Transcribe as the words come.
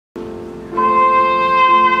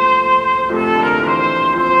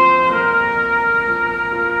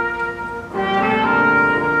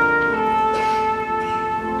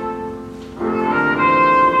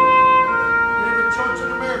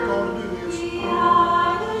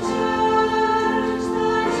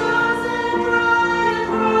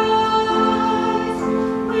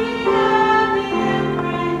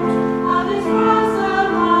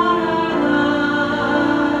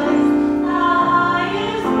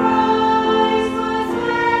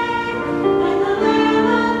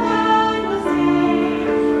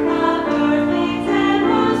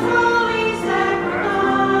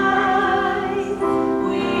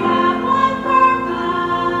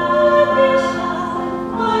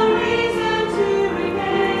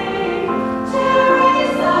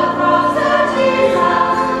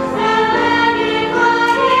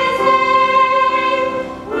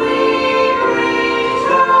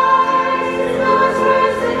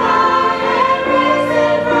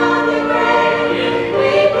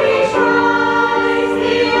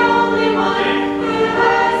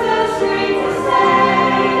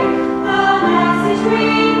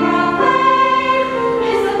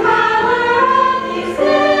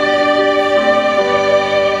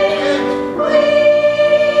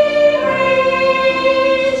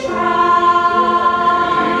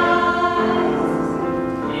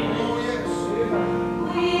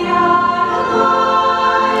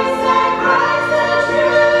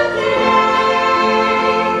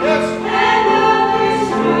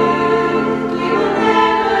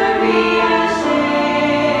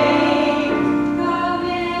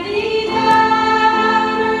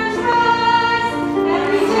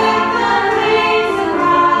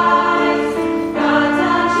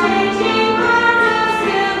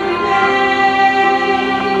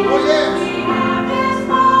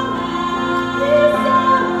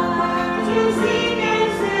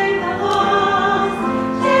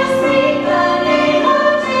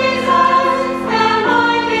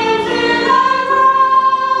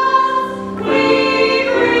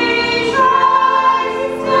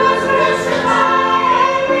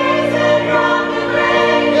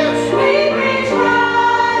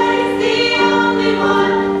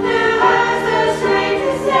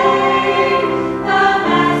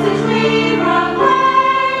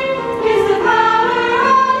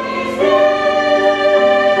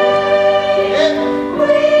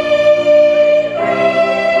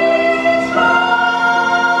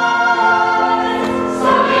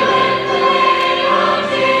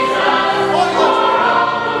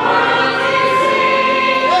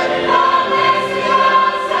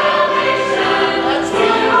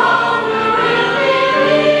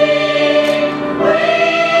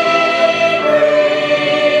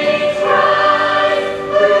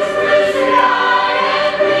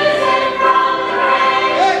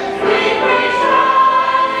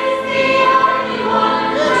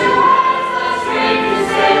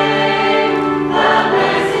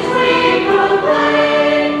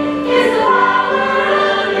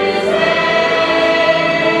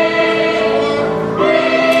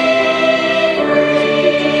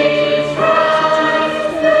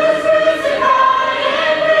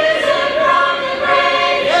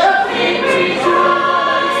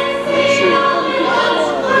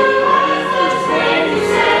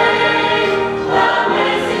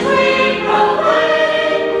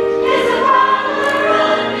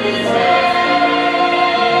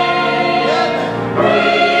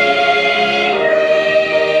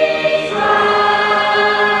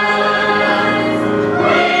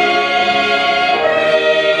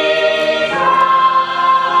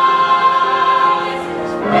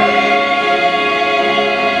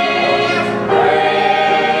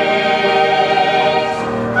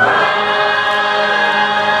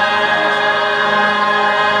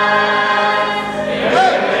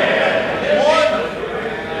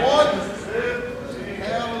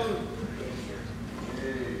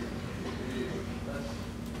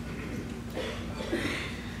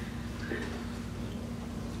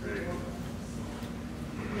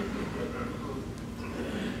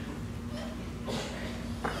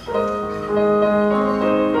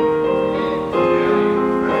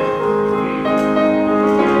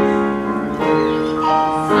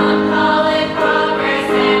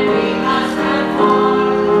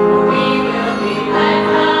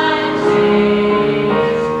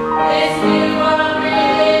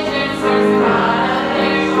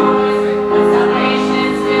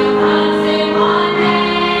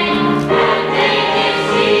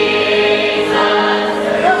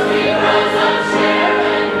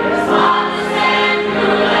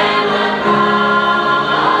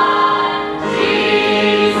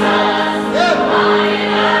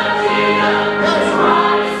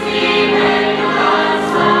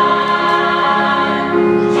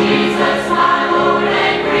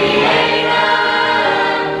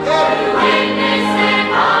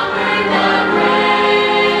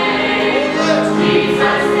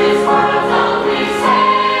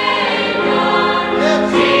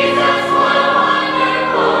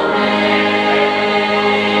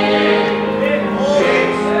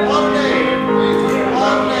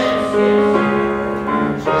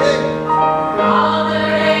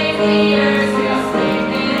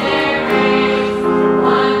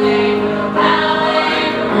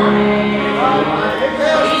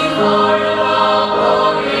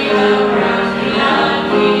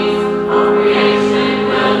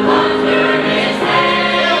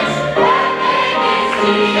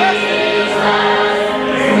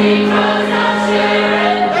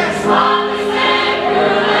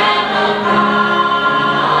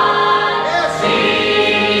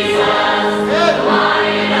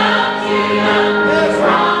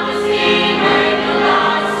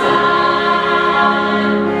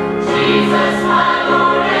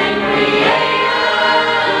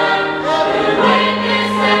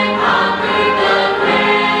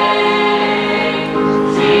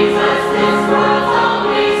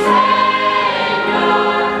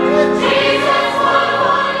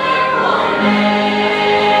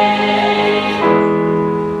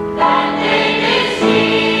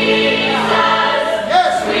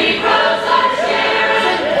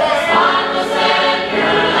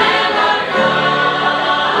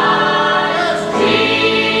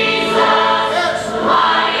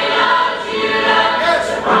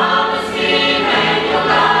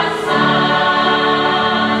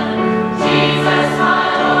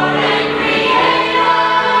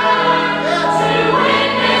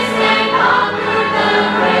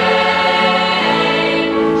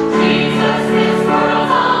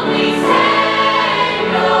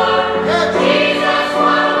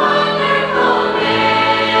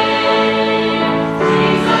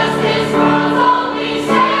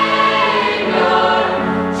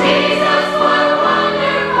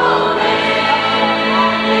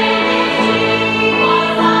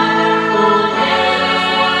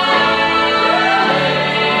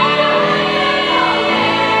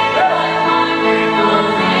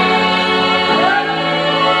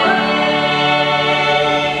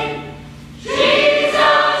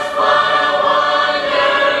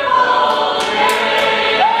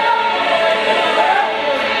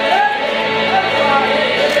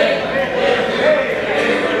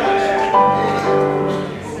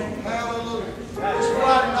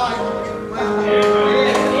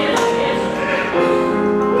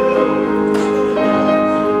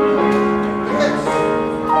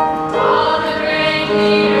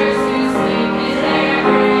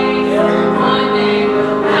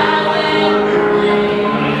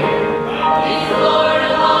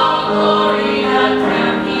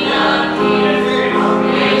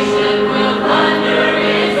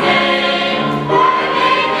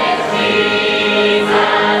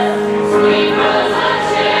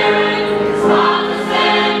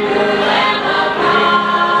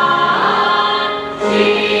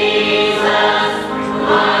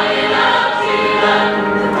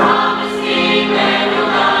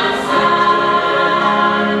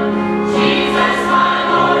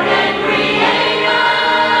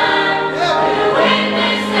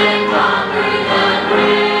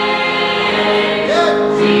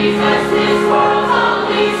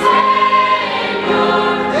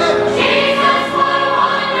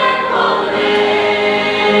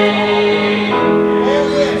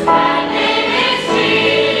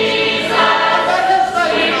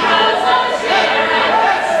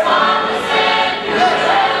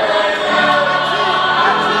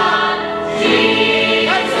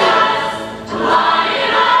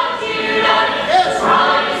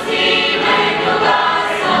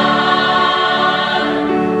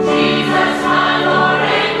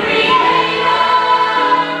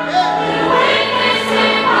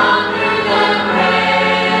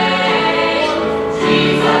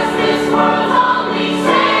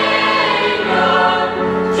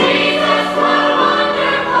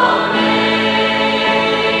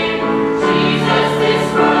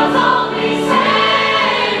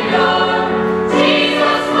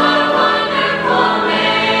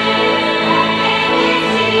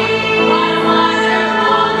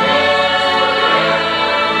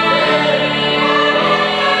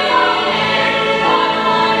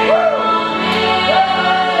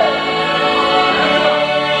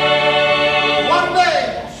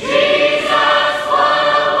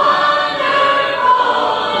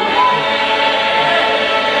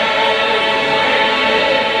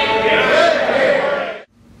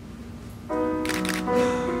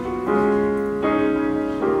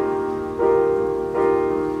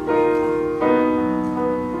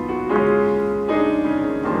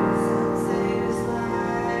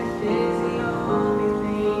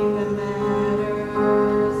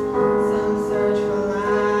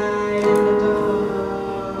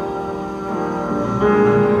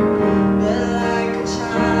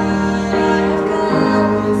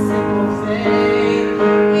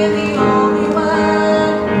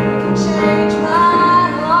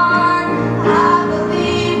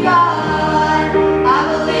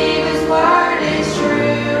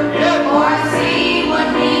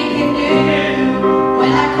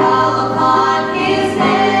When I call upon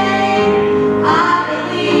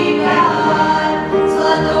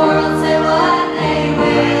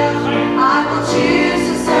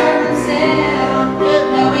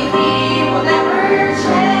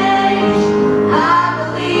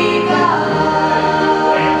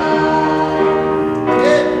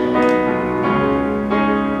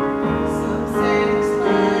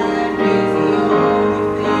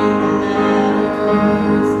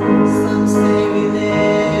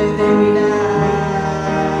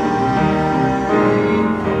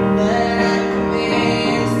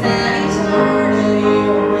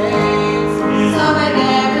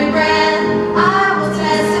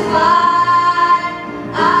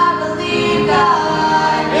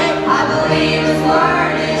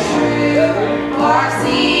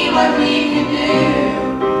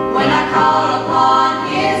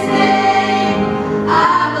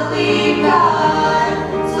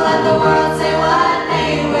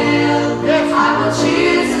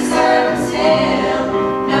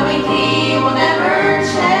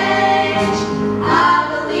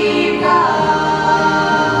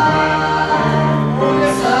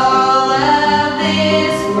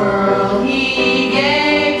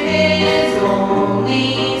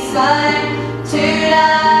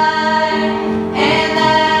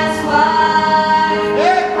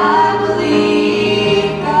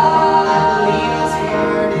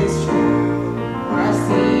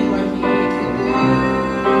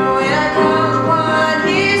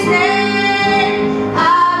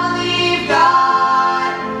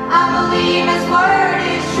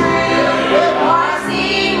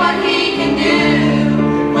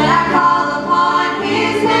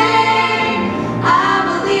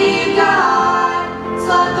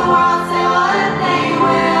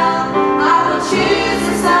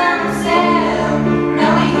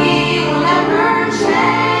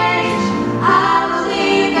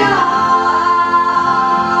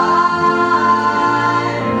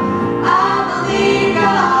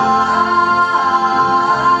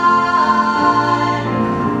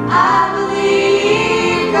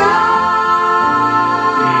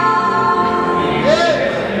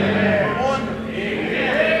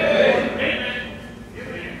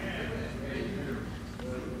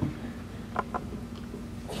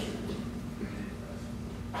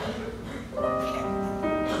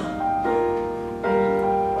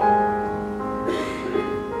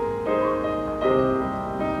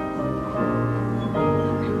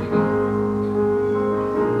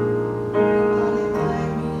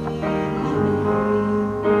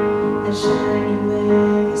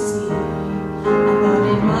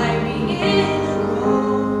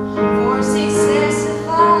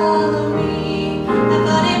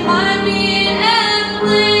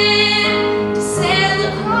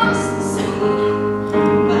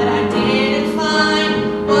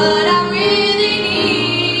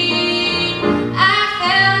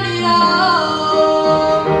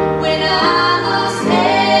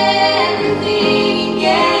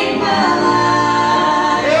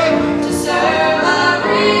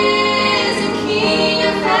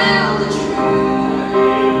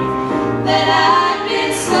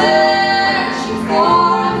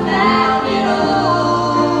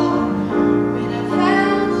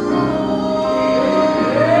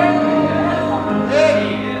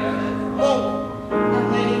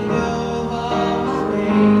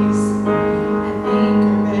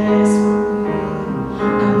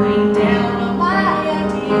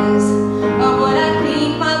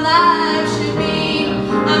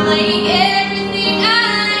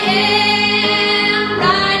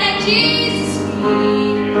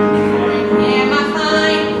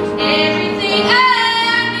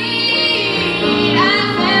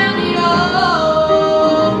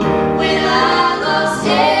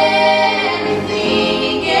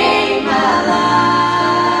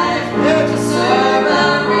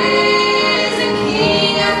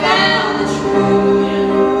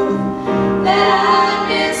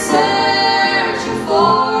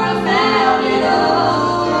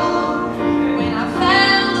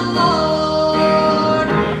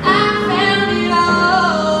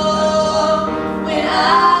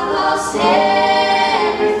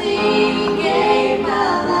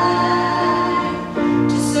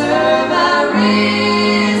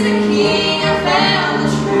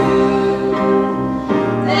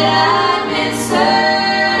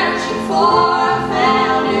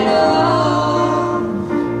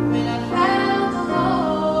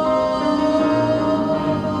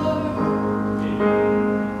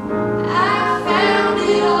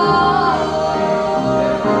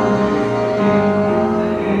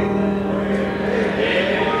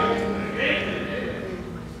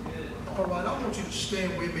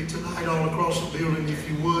across the building if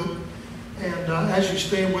you would. And as you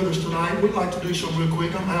stand with us tonight, we'd like to do something real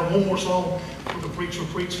quick. I'm going to have one more song for the preacher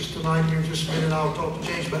preaches tonight here in just a minute. I'll talk to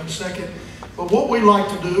James about in a second. But what we like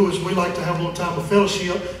to do is we like to have a little time of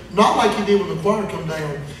fellowship, not like you did when the choir come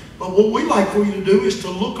down. But what we like for you to do is to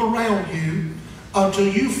look around you until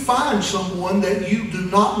you find someone that you do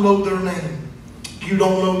not know their name. You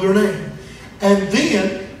don't know their name. And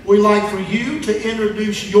then we like for you to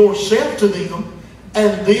introduce yourself to them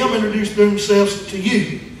and them introduce themselves to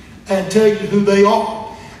you and tell you who they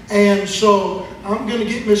are. And so I'm going to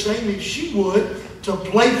get Miss Amy, if she would, to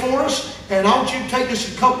play for us. And I want you to take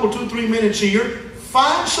us a couple, 2-3 minutes here.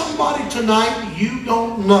 Find somebody tonight you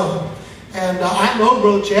don't know. And I know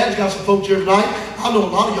Brother Chad's got some folks here tonight. I know a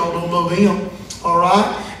lot of y'all don't know them. All right?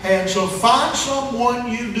 And so find someone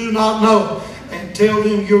you do not know and tell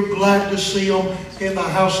them you're glad to see them in the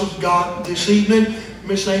house of God this evening.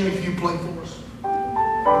 Miss Amy, if you play for us.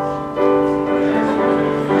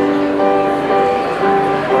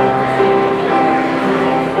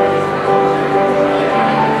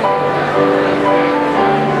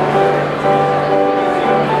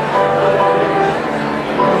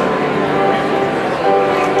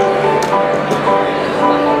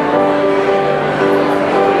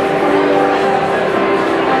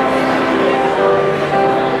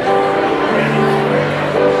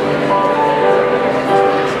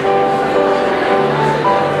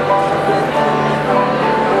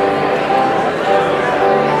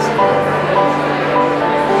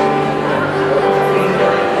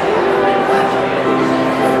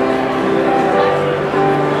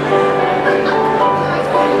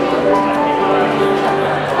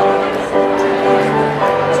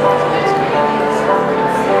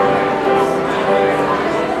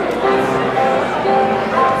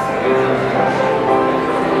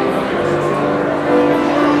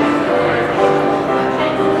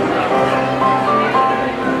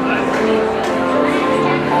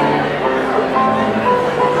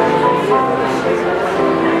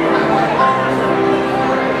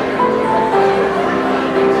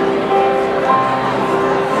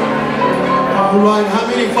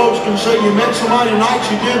 Say you met somebody tonight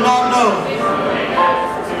you did not know.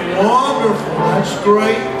 Wonderful. That's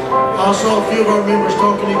great. I saw a few of our members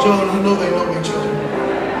talking to each other, and I know they know each other.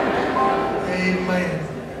 Amen.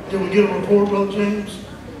 Did we get a report, Brother James?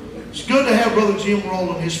 It's good to have Brother Jim Roll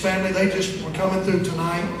and his family. They just were coming through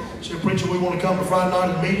tonight. Said, preacher, we want to come to Friday night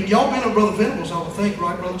at the meeting. Y'all been at Brother Venables, I would think,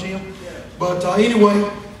 right, Brother Jim? But anyway,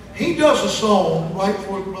 he does a song right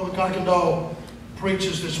before Brother Kuykendall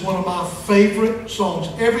preaches. It's one of my favorite songs.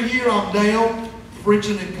 Every year I'm down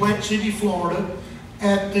preaching in Plant City, Florida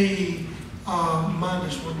at the,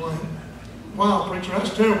 minus one blank. Wow, preacher,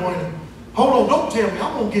 that's terrible, ain't it? Hold on, don't tell me.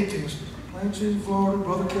 I'm going to get this. Plant City, Florida,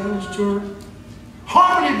 Brother Kelly's church.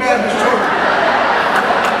 Harmony Baptist Church.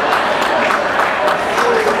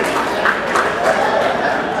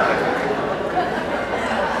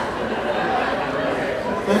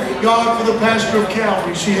 Thank God for the pastor of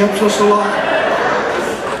Calvary. She helps us a lot.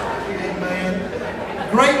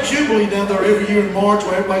 Great Jubilee down there every year in March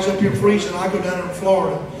where everybody's up here freezing. I go down there in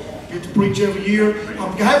Florida. Get to preach every year.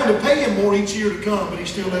 I'm having to pay him more each year to come, but he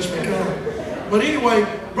still lets me come. But anyway,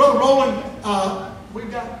 Brother Roland, we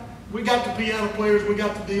got the piano players. We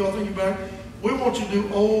got the deal. I think you back. We want you to do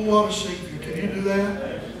Oh What a Savior. Can you do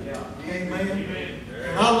that? Amen.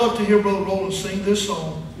 And I love to hear Brother Roland sing this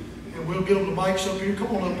song. And we'll get them the mics up here.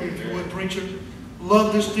 Come on up here if you would, preacher.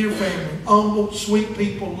 Love this dear family. Humble, sweet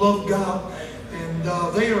people. Love God. And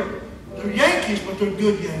they're Yankees, but they're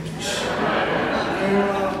good Yankees. They're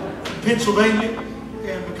in Pennsylvania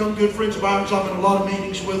and become good friends of ours. I'm in a lot of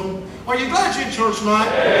meetings with them. Are you glad you're in church tonight?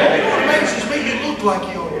 You know what amazes me? You look like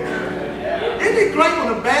you are. Isn't it great when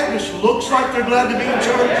a Baptist looks like they're glad to be in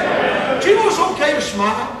church? Do you know it's okay to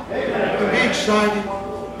smile and be excited?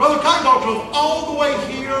 Brother Kuykendall drove all the way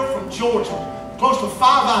here from Georgia, close to 5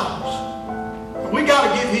 hours. We got to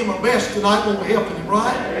give him a best tonight when we're helping him,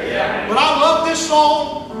 right? But I love this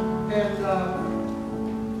song, and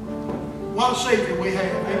what a Savior we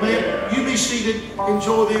have. Amen. You be seated,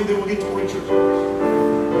 enjoy them, then we'll get to preacher.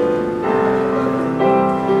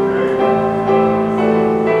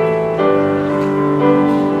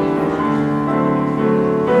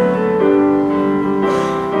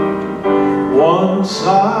 Once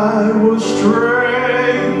I was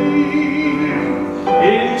straying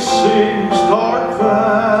in sin's dark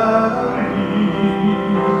valley,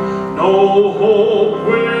 no hope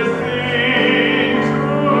within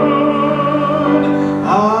could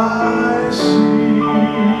I see.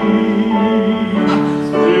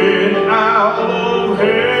 Then out of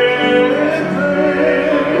heaven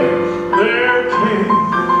there came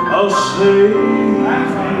a Savior.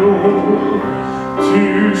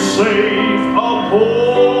 to save a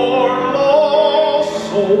poor lost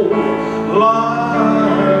soul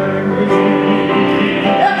like me.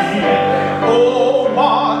 Oh,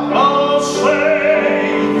 what a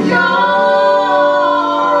Savior!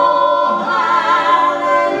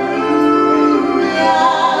 Hallelujah!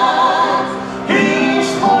 His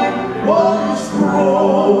heart was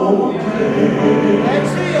broken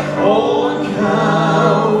on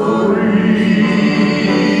Calvary.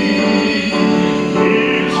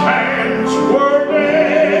 His hands were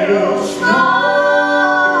nailed,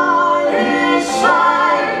 his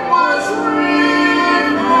side was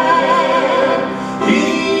riven. He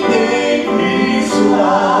gave his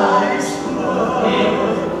life's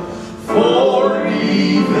blood for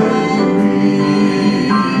even me.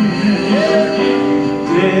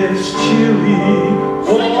 Death's chilly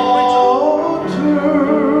water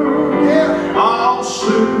I'll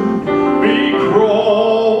soon be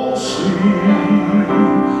crossing,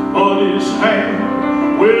 but his hand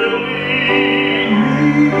will lead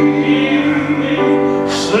me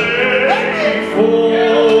safe for.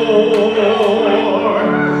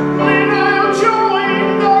 When I join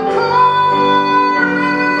the chorus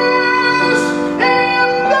in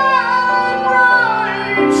that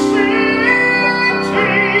bright city,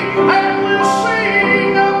 and we'll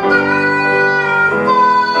sing up there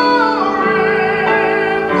forever.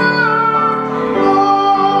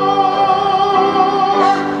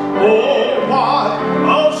 Oh, what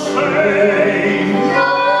a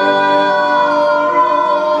Savior!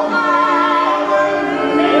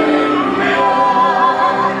 Hallelujah!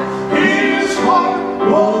 His heart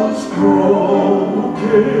was broken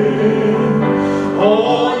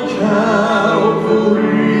on Calvary.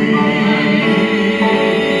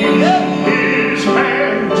 His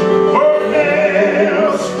hands were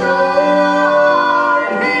nailed,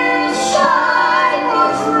 scarred, his side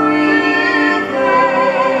was riven.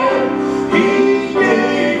 He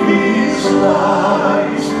gave his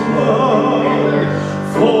life's blood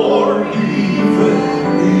for even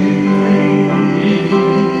me.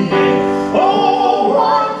 Oh,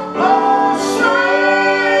 what a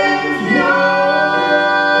Savior!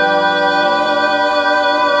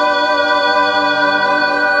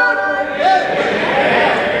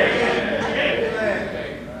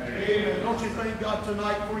 Amen. Don't you thank God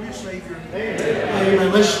tonight for your Savior?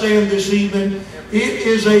 Amen. Let's stand this evening. It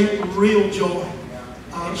is a real joy.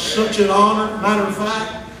 Such an honor. Matter of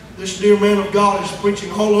fact, this dear man of God is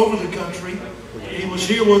preaching all over the country. He was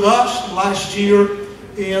here with us last year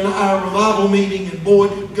in our revival meeting, and boy,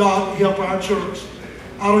 did God help our church.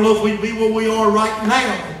 I don't know if we'd be where we are right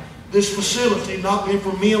now, this facility, not been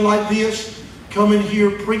for men like this, come in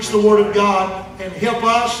here, preach the Word of God, and help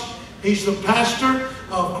us. He's the pastor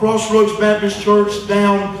of Crossroads Baptist Church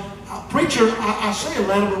down, preacher, I say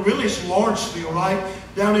Atlanta, but really it's Lawrenceville, right?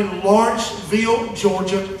 Down in Lawrenceville,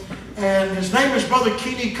 Georgia. And his name is Brother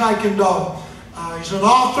Kuykendall. He's an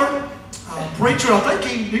author, preacher. I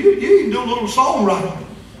think you can do a little songwriting.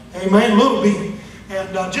 Amen, a little bit.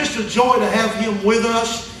 And just a joy to have him with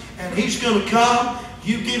us. And he's going to come.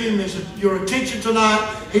 You give him your attention tonight.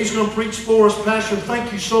 He's going to preach for us. Pastor,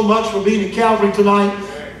 thank you so much for being at Calvary tonight.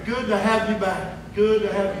 Good to have you back. Good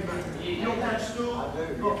to have you back. You don't have school? I do.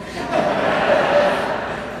 Okay.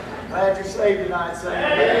 Glad you're saved tonight, Saint.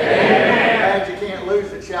 Glad you can't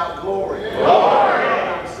lose it. Shout glory. Glory.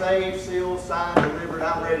 I'm saved, sealed, signed, delivered.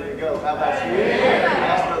 I'm ready to go. How about you?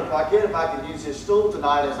 Ask Brother Kuykendall if I could use his stool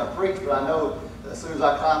tonight as I preach, but I know as soon as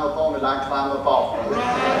I climb up on it, I can climb up off of it.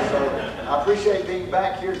 So I appreciate being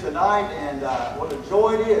back here tonight, and what a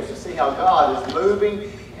joy it is to see how God is moving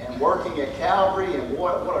and working at Calvary, and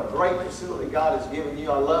what a great facility God has given you.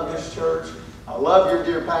 I love this church. I love your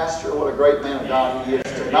dear pastor. What a great man of God he is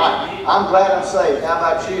tonight. I'm glad I'm saved. How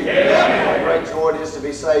about you? Yeah. What a great joy it is to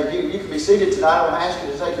be saved. You can be seated tonight. I want to ask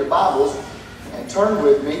you to take your Bibles and turn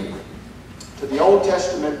with me to the Old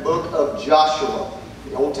Testament book of Joshua.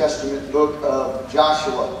 The Old Testament book of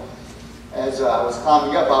Joshua. As I was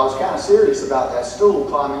climbing up, I was kind of serious about that stool,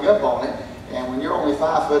 climbing up on it. And when you're only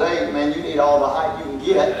 5'8", man, you need all the height you can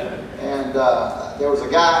get. And there was a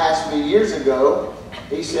guy asked me years ago,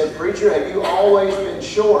 he said, "Preacher, have you always been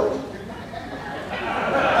short?" And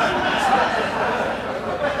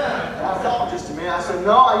I thought just a minute. I said,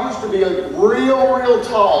 "No, I used to be real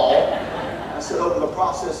tall." I said, "Over the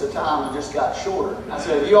process of time, I just got shorter." I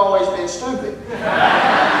said, "Have you always been stupid?"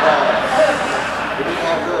 And, he didn't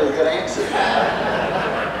have really a good answer.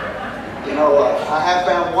 You know, I have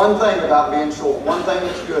found one thing about being short. One thing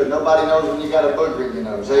that's good. Nobody knows when you got a booger in your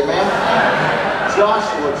nose. Amen?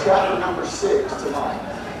 Joshua chapter number 6 tonight.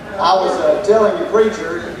 I was telling the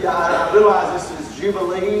preacher, I realize this is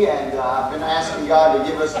Jubilee, and I've been asking God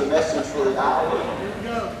to give us the message for the hour.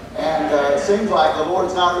 And it seems like the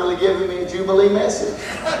Lord's not really giving me a Jubilee message.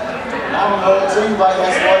 And I don't know, it seems like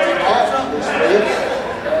that's what's been happening this week.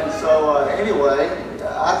 And so anyway,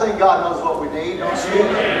 I think God knows what we need, don't you?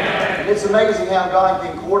 And it's amazing how God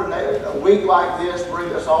can coordinate a week like this, bring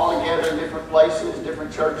us all together in different places,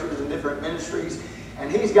 different churches, and different ministries.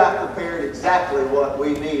 And He's got prepared exactly what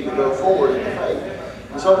we need to go forward in the faith.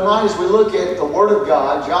 And so tonight, as we look at the Word of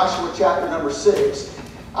God, Joshua chapter number 6,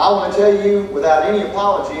 I want to tell you, without any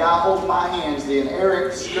apology, I hold in my hands the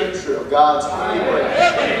inerrant Scripture of God's holy word.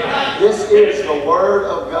 This is the Word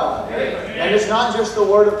of God. And it's not just the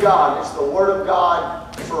Word of God, it's the Word of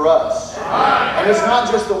God for us. And it's not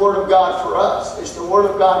just the Word of God for us, it's the Word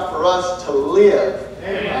of God for us to live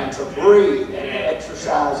and to breathe and to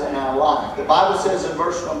exercise in our life. The Bible says in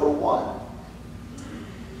verse number 1,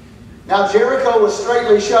 "Now Jericho was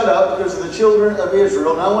straitly shut up because of the children of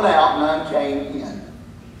Israel. No one out, none came in.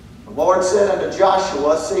 The Lord said unto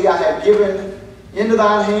Joshua, See, I have given into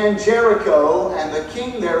thine hand Jericho, and the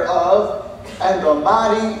king thereof, and the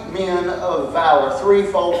mighty men of valor."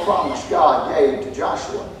 Threefold promise God gave to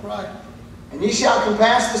Joshua. Right. "And ye shall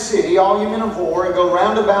compass the city, all ye men of war, and go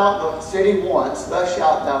round about the city once. Thus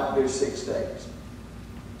shalt thou do 6 days.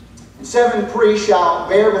 And 7 priests shall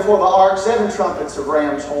bear before the ark 7 trumpets of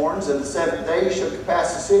ram's horns, and the 7th day ye shall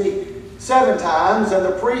compass the city 7 times, and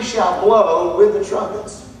the priests shall blow with the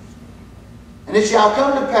trumpets. And it shall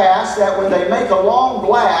come to pass that when they make a long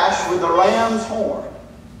blast with the ram's horn,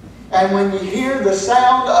 and when you hear the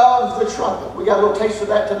sound of the trumpet," we got a little taste of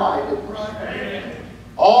that tonight, didn't we? Right.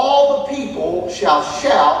 "All the people shall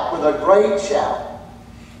shout with a great shout,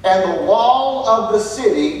 and the wall of the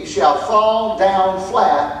city shall fall down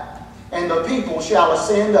flat, and the people shall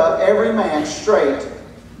ascend up every man straight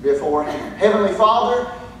before him." Heavenly Father,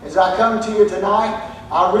 as I come to you tonight,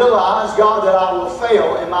 I realize, God, that I will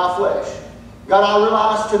fail in my flesh. God, I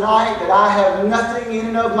realize tonight that I have nothing in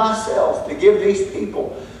and of myself to give these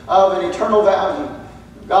people of an eternal value.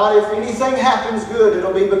 God, if anything happens good,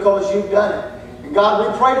 it'll be because you've done it. And God,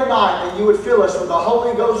 we pray tonight that you would fill us with the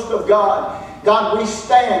Holy Ghost of God. God, we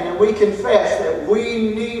stand and we confess that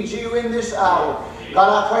we need you in this hour. God,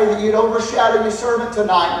 I pray that you'd overshadow your servant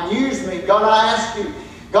tonight and use me. God, I ask you,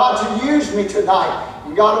 God, to use me tonight.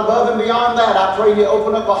 And God, above and beyond that, I pray you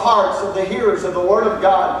open up the hearts of the hearers of the Word of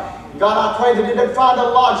God. God, I pray that it would find a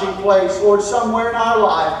lodging place, Lord, somewhere in our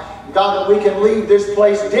life. God, that we can leave this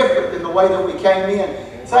place different than the way that we came in.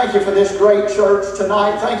 Thank you for this great church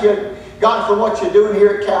tonight. Thank you, God, for what you're doing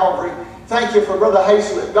here at Calvary. Thank you for Brother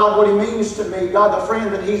Hazlett. God, what he means to me. God, the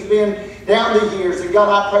friend that he's been down the years. And God,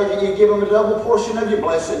 I pray that you give him a double portion of your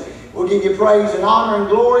blessing. We'll give you praise and honor and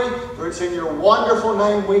glory, for it's in your wonderful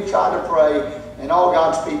name we try to pray. And all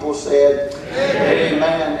God's people said,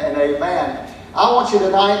 Amen and amen. I want you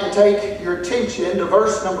tonight to take your attention to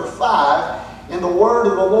verse number 5 in the Word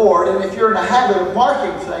of the Lord. And if you're in the habit of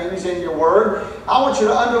marking things in your Word, I want you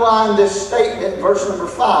to underline this statement in verse number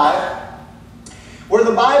 5, where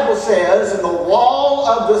the Bible says, "And the wall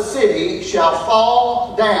of the city shall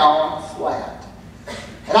fall down flat."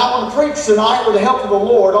 And I want to preach tonight with the help of the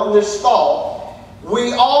Lord on this thought.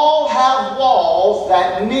 We all have walls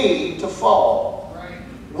that need to fall.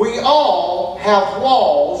 We all have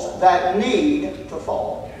walls that need to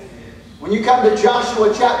fall. When you come to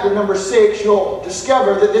Joshua chapter number 6, you'll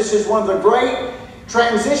discover that this is one of the great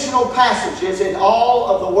transitional passages in all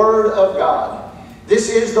of the Word of God. This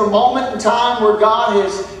is the moment in time where God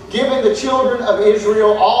has given the children of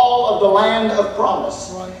Israel all of the land of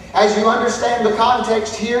promise. As you understand the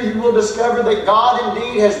context here, you will discover that God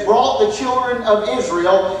indeed has brought the children of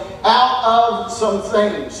Israel out of some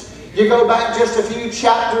things. You go back just a few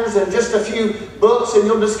chapters and just a few books, and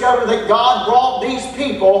you'll discover that God brought these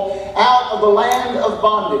people out of the land of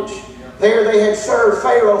bondage. There they had served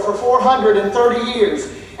Pharaoh for 430 years.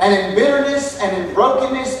 And in bitterness and in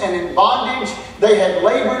brokenness and in bondage, they had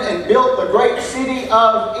labored and built the great city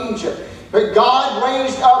of Egypt. But God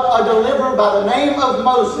raised up a deliverer by the name of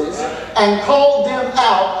Moses and called them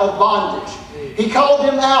out of bondage. He called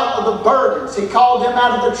them out of the burdens. He called them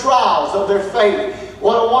out of the trials of their faith.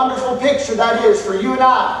 What a wonderful picture that is for you and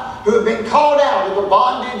I, who have been called out of the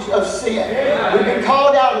bondage of sin. We've been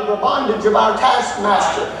called out of the bondage of our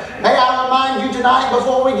taskmaster. May I remind you tonight,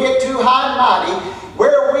 before we get too high and mighty,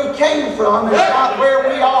 where we came from is not where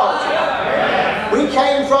we are today. We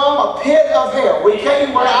came from a pit of hell. We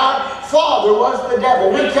came where our father was the devil.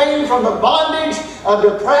 We came from the bondage of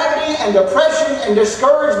depravity and depression and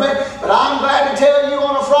discouragement. But I'm glad to tell you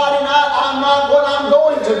on a Friday night, I'm not what I'm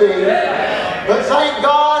going to be. But thank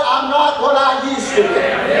God I'm not what I used to be.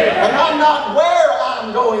 And I'm not where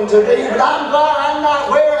I'm going to be, but I'm glad I'm not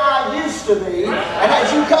where I used to be. And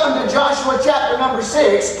as you come to Joshua chapter number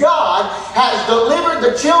 6, God has delivered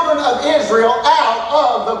the children of Israel out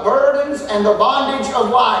of the burdens and the bondage of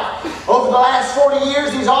life. Over the last 40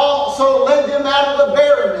 years, He's also led them out of the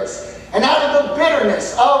barrenness and out of the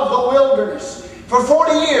bitterness of the wilderness. For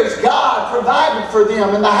 40 years, God provided for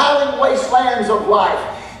them in the howling wastelands of life.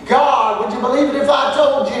 God, would you believe it if I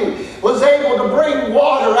told you, was able to bring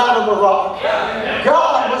water out of the rock.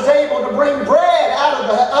 God was able to bring bread out of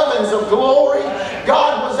the ovens of glory.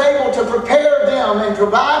 God was able to prepare them and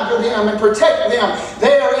provide for them and protect them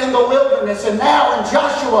there in the wilderness. And now in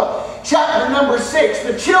Joshua chapter number 6,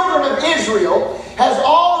 the children of Israel has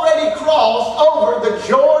already crossed over the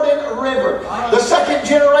Jordan River. The second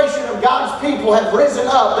generation of God's people have risen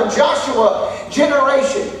up, the Joshua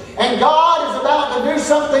generation. And God is about to do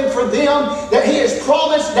something for them that He has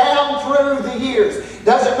promised down through the years.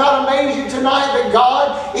 Does it not amaze you tonight that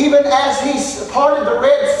God, even as He parted the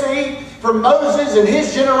Red Sea for Moses and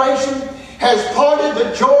his generation, has parted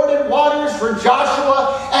the Jordan waters for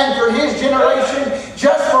Joshua and for his generation,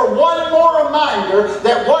 just for one more reminder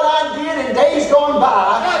that what I did in days gone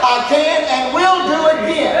by, I can and will do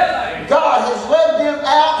again. God has led them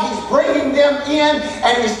out, He's bringing them in,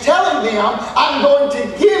 and He's telling them, I'm going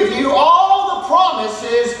to give you all the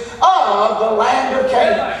promises of the land of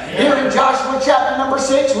Canaan. Here in Joshua chapter number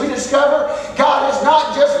 6, we discover God has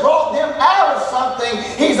not just brought them out of something,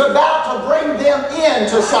 He's about to bring them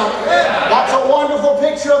into something. That's a wonderful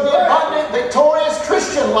picture of the abundant, victorious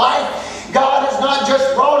Christian life. God has not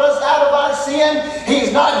just brought us out of our sin.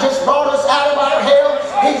 He's not just brought us out of our hell.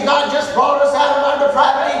 He's not just brought us out of our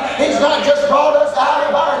depravity. He's not just brought us out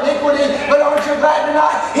of our iniquity. But aren't you glad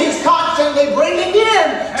tonight? He's constantly bringing in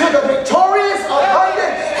to the victorious,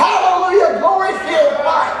 abundant, hallelujah, glory-filled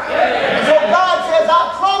life. And so God says,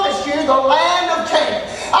 I promised you the land of Canaan.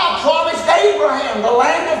 I promised Abraham the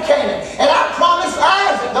land of Canaan. And I promised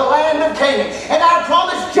Isaac the land of Canaan. And I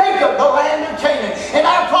promised Jacob the land of Canaan. And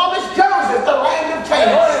I promised Joseph the land of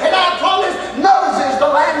Canaan. And I promised Moses the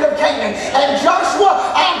land of Canaan. And Joshua,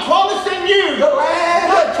 I'm promising you the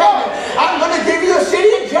land of Canaan. I'm going to give you the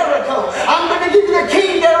city of Jericho. I'm going to give you the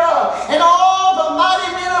king thereof. And all the mighty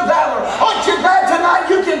men of valor. Aren't you glad tonight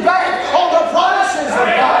you can bank on the promises of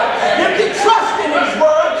God? You can trust in His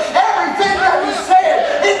word. Everything that He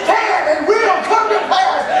said, it can and will come to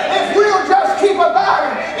pass if we'll just keep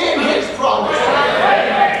abiding in His promise.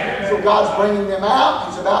 So God's bringing them out.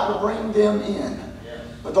 He's about to bring them in.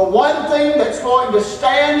 But the one thing that's going to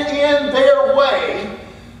stand in their way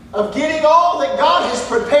of getting all that God has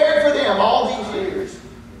prepared for them all these years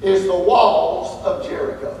is the walls of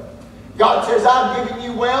Jericho. God says, I've given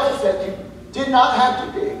you wells that you did not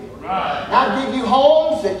have to dig. Right. And I've given you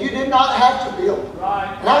homes that you did not have to build.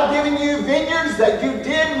 Right. And I've given you vineyards that you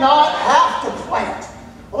did not have to plant.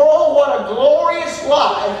 Oh, what a glorious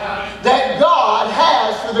life that God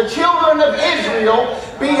has for the children of Israel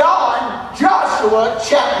beyond Joshua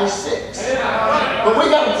chapter 6. But we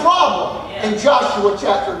got a problem in Joshua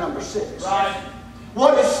chapter number 6.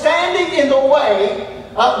 What is standing in the way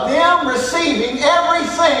of them receiving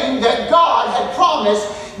everything that God had promised,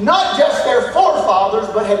 not just their forefathers,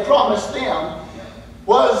 but had promised them,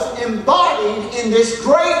 was embodied in this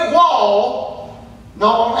great wall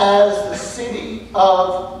known as the city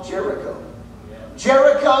of Jericho.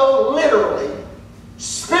 Jericho literally,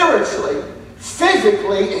 spiritually,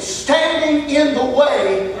 physically is standing in the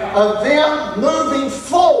way of them moving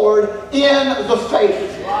forward in the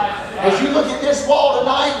faith. As you look at this wall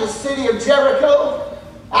tonight, the city of Jericho,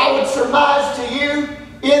 I would surmise to you,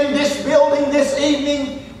 in this building this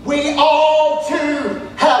evening, we all too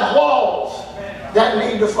have walls that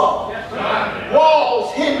need to fall.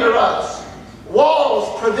 Walls hinder us.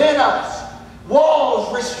 Walls prevent us.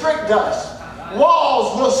 Walls restrict us.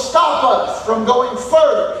 Walls will stop us from going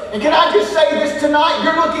further. And can I just say this tonight?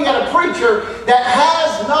 You're looking at a preacher that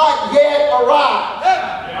has not yet arrived.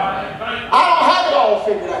 I don't have it all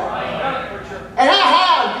figured out. And I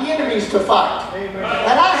have the enemies to fight.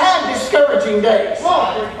 And I have discouraging days.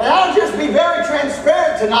 And I'll just be very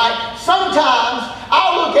transparent tonight. Sometimes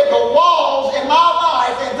I look at the walls in my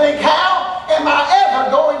life and think, how am I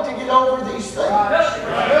ever going to get over these things?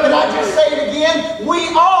 And I just say it again,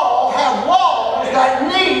 we all have walls that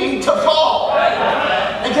need to fall.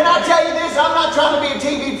 And can I tell you this? I'm not trying to be a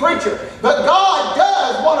TV preacher, but God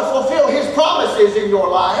does want to fulfill His promises in your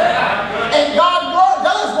life. And God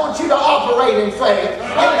does want you to operate in faith.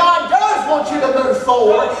 And God does want you to move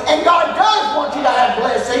forward. And God does want you to have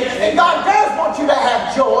blessing. And God does want you to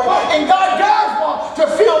have joy. And God does want to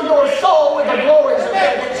fill your soul with the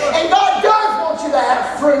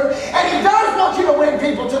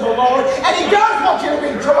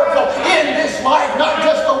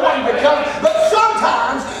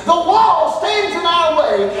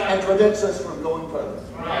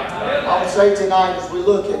say tonight as we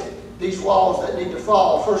look at these walls that need to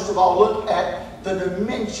fall, first of all, look at the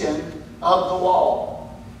dimension of the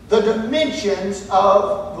wall. The dimensions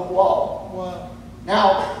of the wall. Wow.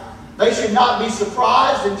 Now, they should not be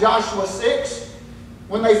surprised in Joshua 6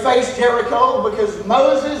 when they faced Jericho, because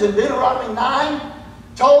Moses in Deuteronomy 9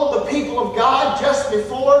 told the people of God just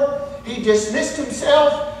before he dismissed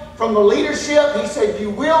himself from the leadership, he said, "You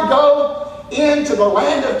will go into the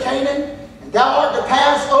land of Canaan, and thou art to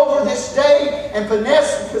pass over this day and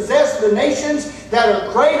possess the nations that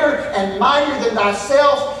are greater and mightier than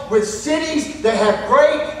thyself, with cities that have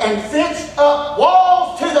great and fenced up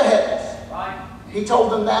walls to the heavens." He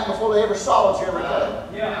told them that before they ever saw Jericho.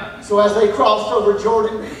 So as they crossed over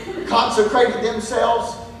Jordan, consecrated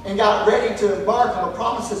themselves, and got ready to embark on the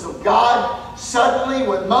promises of God, suddenly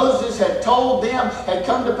what Moses had told them had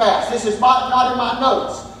come to pass. This is not in my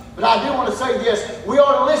notes, but I do want to say this. We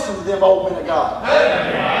ought to listen to them old men of God.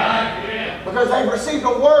 Because they've received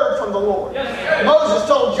a word from the Lord. Moses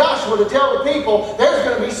told Joshua to tell the people, there's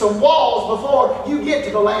going to be some walls before you get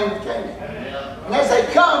to the land of Canaan. And as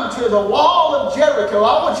they come to the wall of Jericho,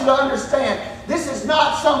 I want you to understand, this is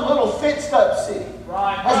not some little fenced up city.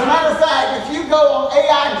 As a matter of fact, if you go on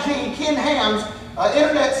AIG, Ken Ham's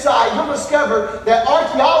internet site, you'll discover that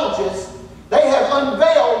archaeologists, they have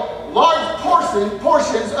unveiled large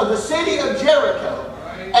portions of the city of Jericho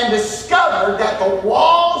and discovered that the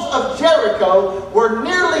walls of Jericho were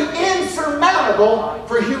nearly insurmountable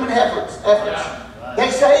for human efforts. They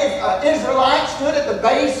say Israelites stood at the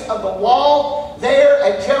base of the wall there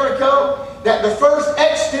at Jericho, that the first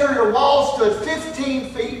exterior wall stood 15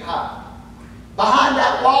 feet high. Behind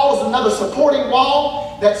that wall was another supporting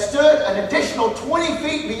wall that stood an additional 20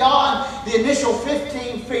 feet beyond the initial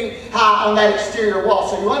 15 feet high on that exterior wall.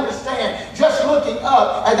 So you understand, just looking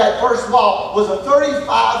up at that first wall was a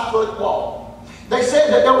 35-foot wall. They said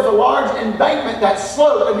that there was a large embankment that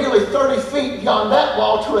sloped nearly 30 feet beyond that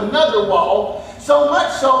wall to another wall, so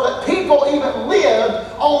much so that people even lived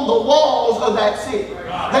on the walls of that city.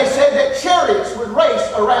 They said that chariots would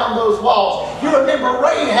race around those walls. You remember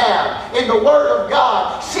Rahab in the Word of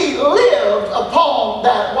God. She lived upon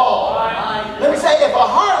that wall. Let me say, if a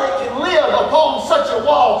harlot can live upon such a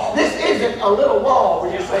wall, this isn't a little wall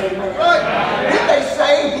where you say amen. Then they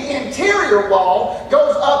say the interior wall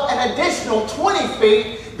goes up an additional 20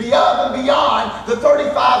 feet above and beyond the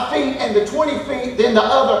 35 feet and the 20 feet, then the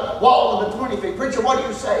other wall of the 20 feet. Preacher, what do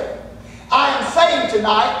you say? I am saying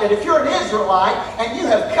tonight that if you're an Israelite and you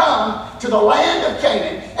have come to the land of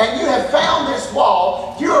Canaan and you have found this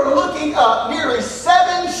wall, you are looking up nearly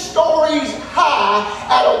 7 stories high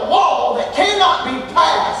at a wall that cannot be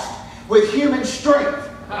passed with human strength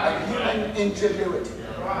and human ingenuity.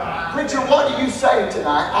 Preacher, what are you saying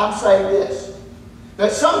tonight? I'm saying this,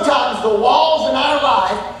 that sometimes the walls in our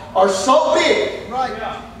life are so big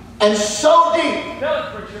and so deep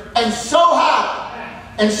and so high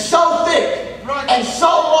and so thick and so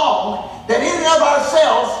long that in and of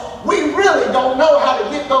ourselves we really don't know how to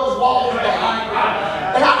get those walls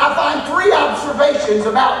down. And I find 3 observations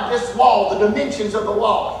about this wall, the dimensions of the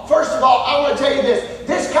wall. First of all, I want to tell you this.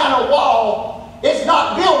 This kind of wall, it's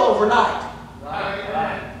not built overnight.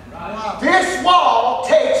 This wall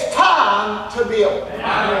takes time to build.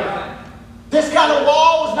 This kind of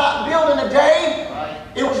wall was not built in a day.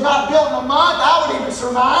 It was not built in a month. I would even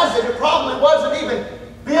surmise that it probably wasn't even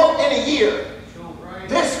built in a year.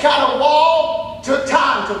 This kind of wall took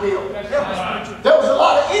time to build. There was a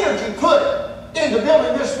lot of energy put into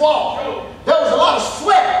building this wall. There was a lot of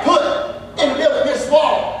sweat put into building this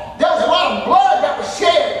wall. There was a lot of blood that was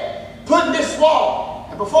shed put in this wall.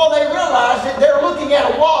 And before they realized it, they're looking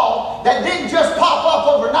at a wall that didn't just pop up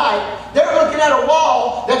overnight. They're looking at a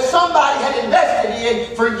wall that somebody had invested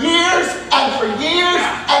in for years and for years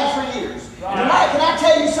and for years. Tonight, can I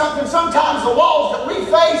tell you something? Sometimes the walls that we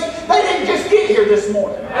face, they didn't just get here this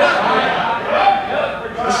morning.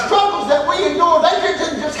 The struggles that we endure, they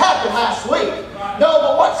didn't just happen last week. No,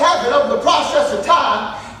 but what's happened over the process of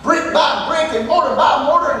time, brick by brick and mortar by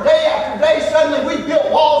mortar and day after day, suddenly we built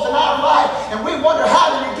walls in our life and we wonder how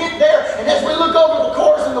did it get there. And as we look over the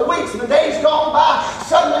course of the weeks and the days gone by,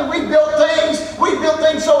 suddenly we built things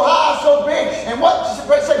so high, so big. And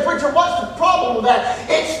say, preacher, what's the problem with that?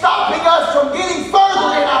 It's stopping us from getting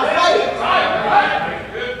further in our faith.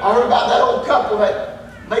 I heard about that old couple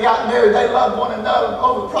that they got married. They loved one another.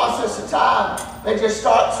 Over the process of time, they just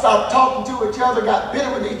stopped talking to each other, got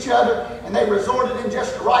bitter with each other, and they resorted in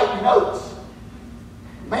just to writing notes.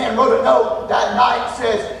 Man wrote a note that night,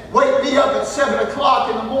 says, wake me up at 7 o'clock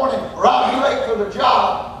in the morning or I'll be late for the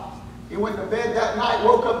job. He went to bed that night,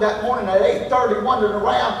 woke up that morning at 8:30, wandering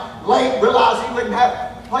around late, realized he wouldn't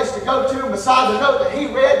have place to go to. And beside the note that he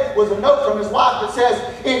read was a note from his wife that says,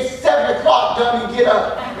 "It's 7 o'clock, dummy, get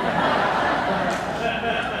up."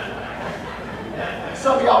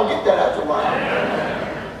 Some of y'all get that after a while.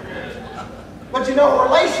 But you know, a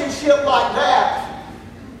relationship like that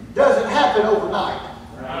doesn't happen overnight.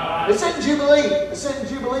 It's in Jubilee. It's in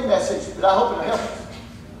Jubilee message, but I hope it'll help us.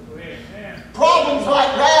 Problems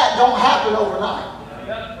like that don't happen overnight.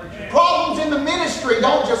 Problems in the ministry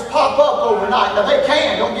don't just pop up overnight. Now they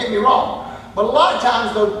can, don't get me wrong. But a lot of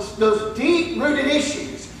times those deep-rooted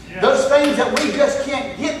issues, those things that we just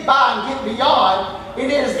can't get by and get beyond, it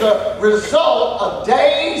is the result of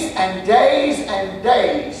days and days and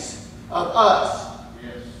days of us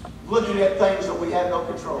looking at things that we have no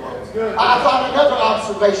control over. I find another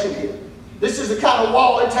observation here. This is the kind of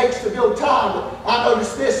wall it takes to build time, but I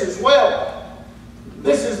noticed this as well.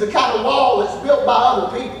 This is the kind of wall that's built by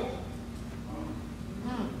other people.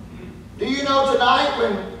 Do you know tonight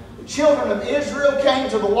when the children of Israel came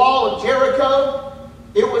to the wall of Jericho,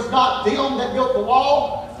 it was not them that built the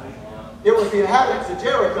wall, it was the inhabitants of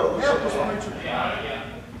Jericho who built the wall.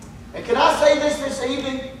 And can I say this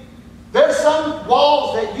evening? There's some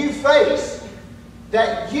walls that you face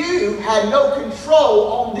that you had no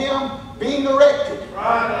control on them being erected.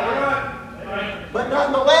 But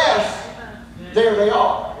nonetheless, there they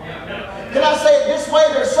are. Can I say it this way?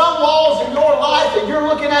 There's some walls in your life that you're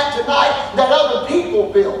looking at tonight that other people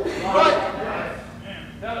built.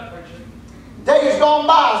 Days gone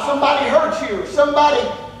by, somebody hurt you, or somebody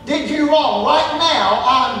did you wrong. Right now,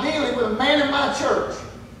 I'm dealing with a man in my church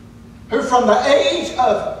who from the age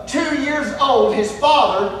of 2 years old, his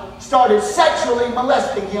father started sexually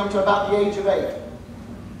molesting him to about the age of 8.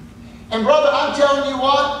 And brother, I'm telling you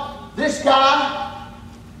what, this guy,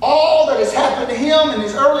 all that has happened to him in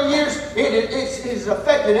his early years, it has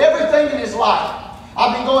affected everything in his life.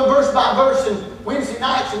 I've been going verse by verse in Wednesday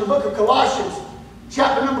nights in the book of Colossians.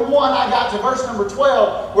 Chapter number 1, I got to verse number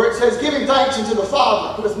 12, where it says, "Giving thanks unto the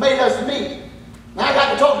Father who has made us meet." Now I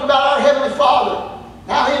got to talking about our Heavenly Father,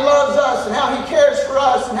 how He loves us and how He cares for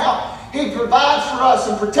us and how He provides for us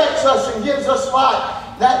and protects us and gives us life.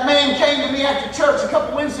 That man came to me after church a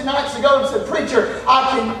couple Wednesday nights ago and said, "Preacher,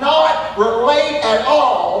 I cannot relate at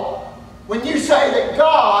all when you say that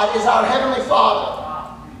God is our Heavenly Father."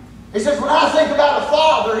 He says, "When I think about a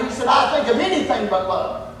father," he said, "I think of anything but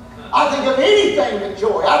love. I think of anything but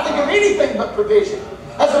joy. I think of anything but provision."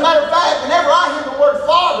 As a matter of fact, whenever I hear the word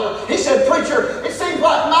father, he said, "Preacher, it seems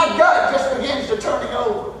like my gut just begins to turning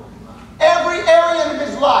over." Every area of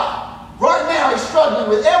his life. Right now, he's struggling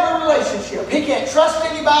with every relationship. He can't trust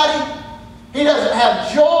anybody. He doesn't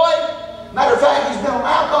have joy. Matter of fact, he's been on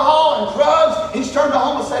alcohol and drugs. He's turned to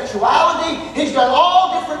homosexuality. He's done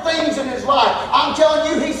all different things in his life. I'm telling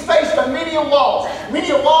you, he's faced many walls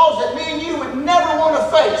that me and you would never want to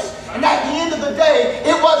face. And at the end of the day,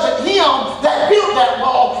 it wasn't him that built that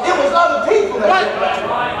wall. It was other people that built that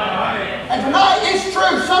wall. And tonight, it's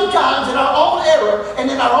true, sometimes in our own error and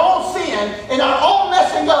in our own sin, in our own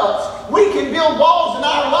messing ups, we can build walls in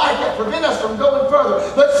our life that prevent us from going further.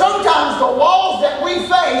 But sometimes the walls that we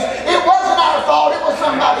face, it wasn't our fault, it was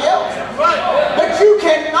somebody else. But you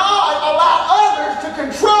cannot allow others to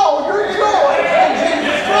control your joy in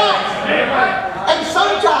Jesus Christ. And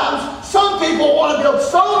sometimes some people want to build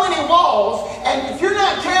so many walls, and if you're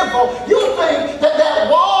not careful, you'll think that that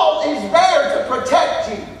wall is there to protect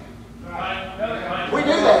you. We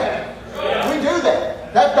do that. We do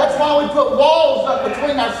that. That's why we put walls up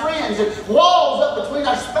between our friends, and walls up between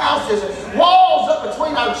our spouses, and walls up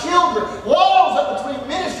between our children, walls up between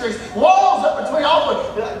ministries, walls up between all.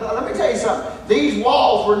 Let me tell you something. These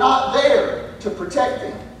walls were not there to protect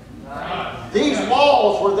them. These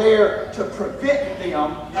walls were there to prevent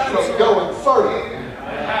them from going further.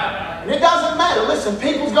 And it doesn't matter. Listen,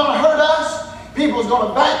 people's going to hurt us. People's going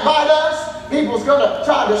to backbite us. People's going to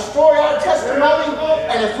try to destroy our testimony.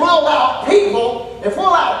 And if we'll allow people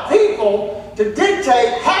to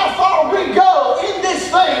dictate how far we go in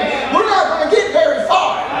this thing, we're not going to get very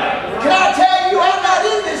far. Can I tell you, I'm not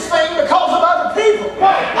in this thing because of other people.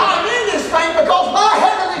 I'm in this thing because my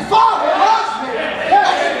Heavenly Father loves me.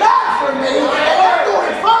 And He died for me. And I'm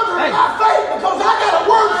going further in my faith because I got a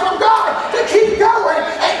word from God to keep going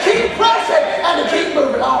and keep pressing and to keep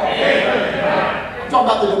moving on. I'm talking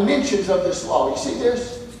about the dimensions of this law. You see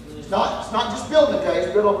this? It's not just built in a day,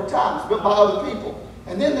 it's built over time. It's built by other people.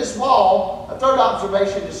 And then this wall, a third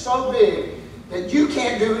observation, is so big that you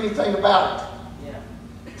can't do anything about it.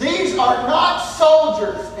 These are not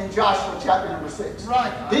soldiers in Joshua chapter number 6.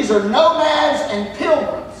 Right. These are nomads and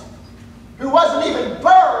pilgrims who wasn't even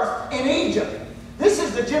birthed in Egypt. This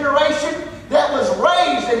is the generation that was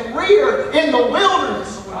raised and reared in the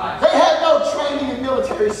wilderness They had no training in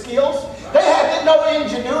military skills. They had no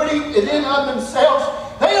ingenuity in and of themselves.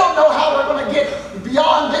 They don't know how they're going to get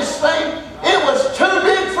beyond this thing. It was too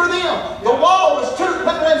big for them. The wall was too...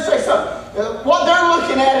 Let me say something. What they're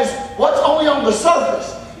looking at is what's only on the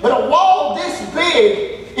surface. But a wall this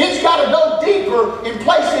big, it's got to go deeper in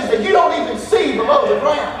places that you don't even see below the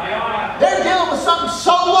ground. They're dealing with something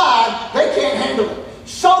so wide, they can't handle it.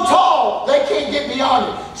 So tall, they can't get beyond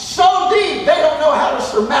it. So deep, they don't know how to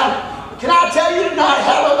surmount it. Can I tell you tonight,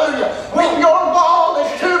 hallelujah, when your wall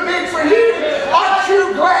is too big for you, aren't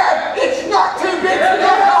you glad it's not too big for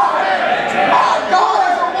your God? My God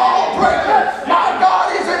is a wall breaker. My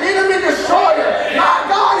God is an enemy destroyer. My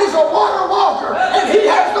God is a water walker, and He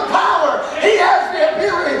has the power. He has the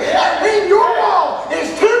ability. And when your wall is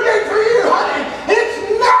too big for you, honey, it's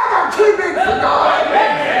never too big for God.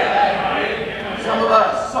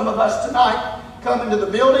 Some of us tonight come into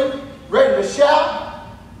the building ready to shout.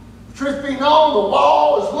 Truth be known, the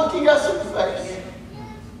wall is looking us in the face.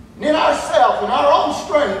 And in ourselves, in our own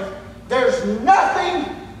strength, there's nothing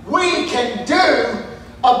we can do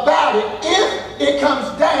about it. If it comes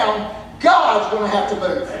down, God's going to have to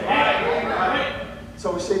move.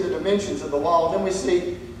 So we see the dimensions of the wall. And then we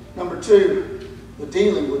see, number two, the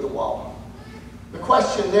dealing with the wall. The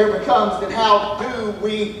question there becomes, then how do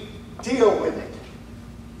we deal with it?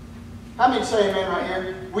 How many say amen right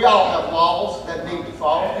here? We all have walls that need to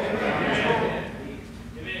fall. Amen.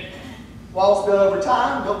 Walls built over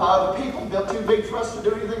time, built by other people, built too big for us to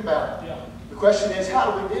do anything about it. The question is,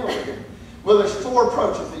 how do we deal with it? Well, there's four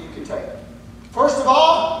approaches that you can take. First of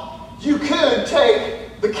all, you could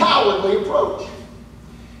take the cowardly approach.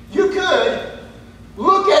 You could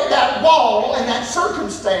look at that wall and that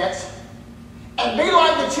circumstance and be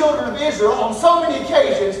like the children of Israel on so many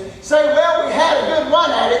occasions, say, well, we had a good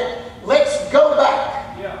run at it, let's go back.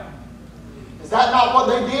 Is that not what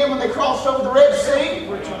they did when they crossed over the Red Sea?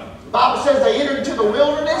 The Bible says they entered into the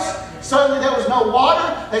wilderness. Suddenly there was no water.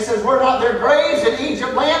 They said, we're not their graves in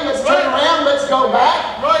Egypt land. Let's turn around. Let's go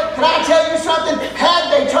back. Can I tell you something? Had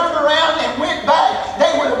they turned around and went back,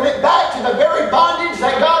 they would have went back to the very bondage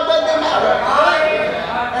that God led them out of.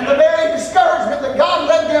 And the very discouragement that God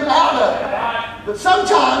led them out of. But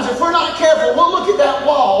sometimes, if we're not careful, we'll look at that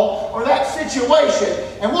wall or that situation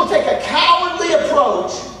and we'll take a cowardly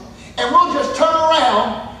approach and we'll just turn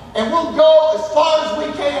around and we'll go as far as we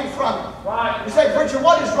can from it. You say, preacher,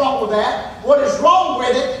 what is wrong with that? What is wrong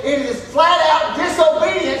with it? It is flat out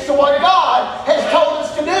disobedience to what God has told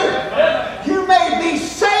us to do. You may be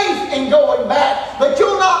safe in going back, but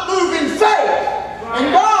you'll not move in faith. And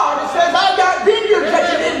God, it says, I've got vineyards that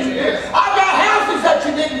you didn't do. I've got houses that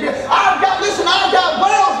you didn't do. I've got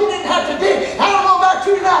wells you didn't have to dig. I don't know about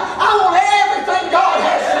you tonight. I want everything God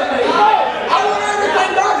has for me. I want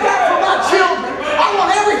everything God's got for my children. I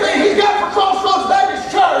want everything He's got for Crossroads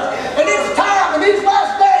Baptist Church. And it's time in these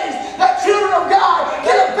last days that children of God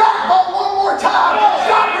get a backbone one more time.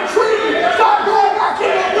 Stop retreating. Stop going back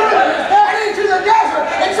into the wilderness and into the desert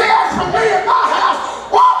and say, as for me and my house,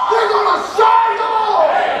 we're going to serve the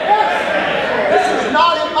Lord. This is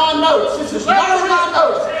not in my notes. This is not in my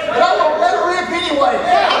notes. But I'm going to let her rip anyway.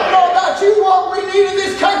 I don't know about you. What we need in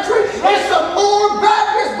this country is some more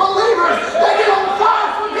Baptist believers that get on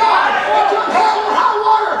fire for God. And come hell or high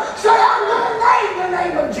water, say, I'm going to name the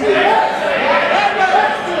name of Jesus.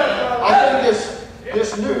 I think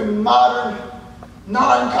this new modern,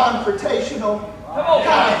 non-confrontational,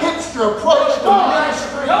 kind of hipster approach to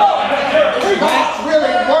ministry is not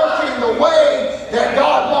really working the way that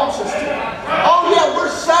God wants us to. Oh yeah,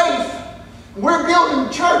 we're safe. We're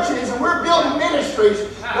building churches and we're building ministries,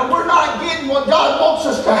 but we're not getting what God wants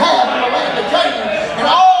us to have in the land of Canaan. And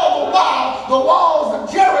all the while, the walls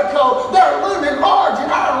of Jericho, they're looming large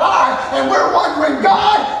in our life, and we're wondering,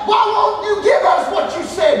 God, why won't you give us what you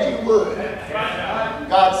said you would?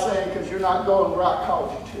 God's saying, because you're not going where I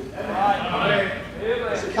called you to.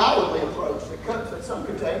 It's a cowardly approach that some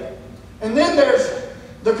could take. And then there's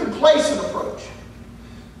the complacent approach.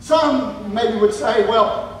 Some maybe would say,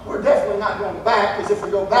 well, we're definitely not going back, because if we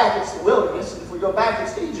go back, it's the wilderness. And if we go back,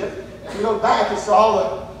 it's Egypt. If we go back, it's all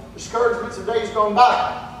the discouragements of days gone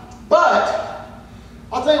by. But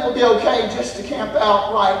I think we'll be okay just to camp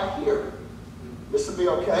out right here. This will be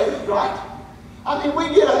okay, right? I mean, we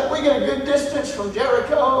get a good distance from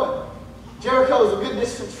Jericho, and Jericho is a good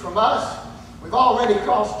distance from us. We've already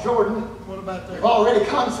crossed Jordan. What about that? We've already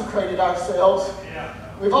consecrated ourselves. Yeah.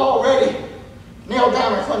 We've already nailed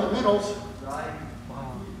down our fundamentals. Right.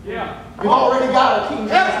 Yeah. We've already got our King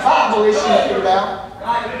James Bible issue figured out.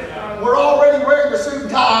 We're already wearing the suit and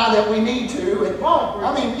tie that we need to. And,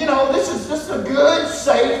 I mean, you know, this is a good,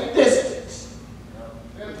 safe distance.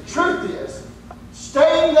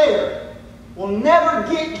 there will never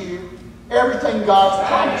get you everything God's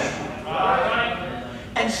promised you.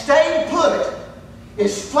 And staying put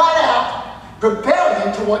is flat out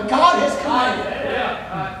rebellion to what God has commanded.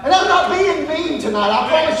 And I'm not being mean tonight. I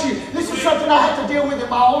promise you, this is something I have to deal with in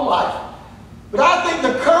my own life. But I think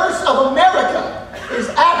the curse of America is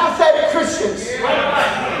apathetic Christians.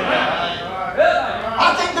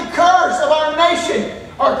 I think the curse of our nation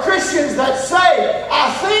are Christians that say,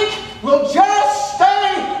 I think we'll just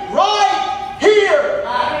stay right here.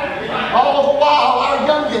 All the while, our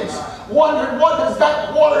youngins wondering, what does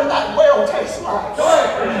that water in that well taste like?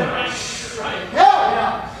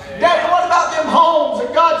 Yeah. Daddy, what about them homes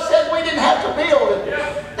that God said we didn't have to build?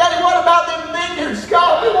 Daddy, what about them vineyards?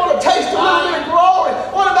 God, we want to taste a little bit of glory.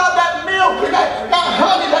 What about that milk and that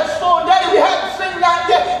honey that's flowing? Daddy, we haven't seen that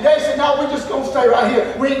yet. Daddy said, no, we're just going to stay right here.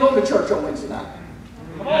 We ain't going to church on Wednesday night.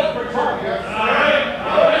 We're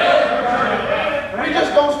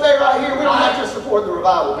just going to stay right here. We don't have to support the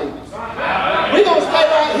revival meetings. We're going to stay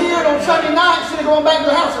right here on Sunday night instead of going back to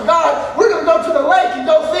the house of God. We're going to go to the lake and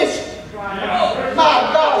go fishing.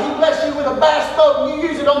 My God, He blessed you with a bass boat and you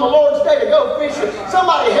use it on the Lord's day to go fishing.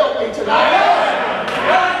 Somebody help me tonight.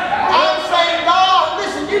 I'm saying, God,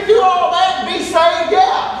 listen, you do all that and be saved,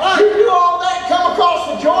 yeah. You do all that and come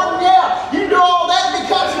across the Jordan, yeah. You do all that and be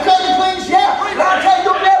consecrated cleans, yeah. But I tell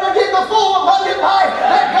you, you'll never get the full abundant life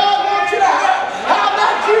that God wants you to have. How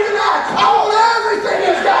about you tonight? I want everything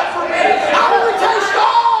He's got for me. I want to taste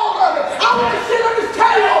all of it. I want to sit at His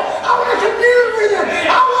table. I want to commune with Him.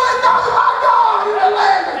 I want to know my God in the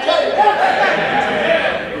land of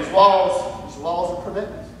Canaan. These laws are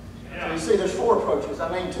commitments. So you see, there's four approaches. I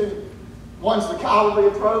mean, two. One's the Calvary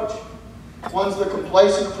approach. One's the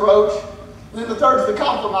complacent approach. And then the third's the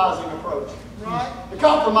compromising approach. Right? The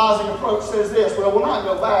compromising approach says this: well, we'll not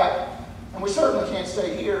go back, and we certainly can't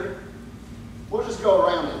stay here. We'll just go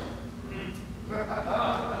around it.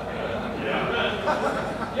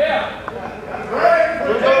 Yeah.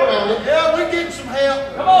 We'll go around it. Yeah, we're getting some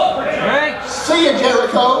help. Come on, preacher. See you,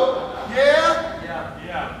 Jericho. Yeah.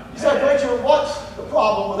 You say, preacher, what's the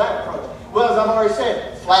problem with that approach? Well, as I've already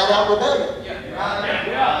said, flat out rebellion.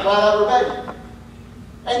 Flat out rebellion.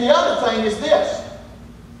 And the other thing is this.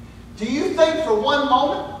 Do you think for one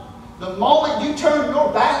moment, the moment you turn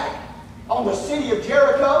your back on the city of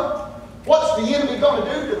Jericho, what's the enemy going to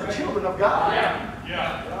do to the children of God?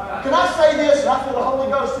 Can I say this, and I feel the Holy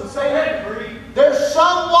Ghost in saying it? There's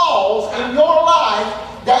some walls in your life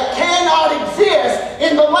that cannot exist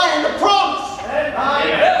in the land of promise.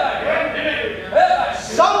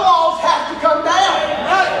 Some walls have to come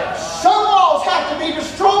down. Some walls have to be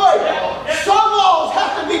destroyed. Some walls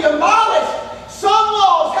have to be demolished. Some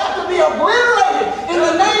walls have to be obliterated in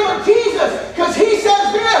the name of Jesus. Because He says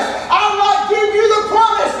this: I'll not give you the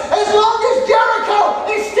promise as long as Jericho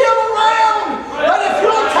is still around. But if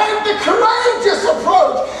you'll take the courageous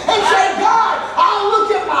approach and say, God, I'll look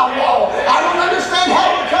at my wall. I don't understand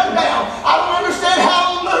how it'll come down. I don't understand how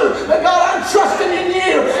it'll move. But God, I'm trusting in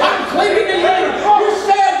you. I'm clinging to you. You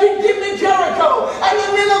said you'd give me Jericho and the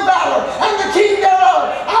men of valor and the king thereof.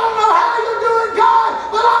 I don't know how you'll do it, God,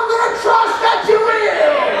 but I'm going to trust that you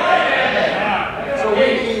will. So we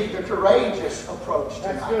need the courageous approach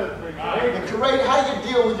tonight. That's good. The courage, how you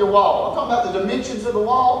deal with your wall. I'm talking about the dimensions of the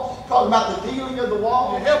wall. I'm talking about the dealing of the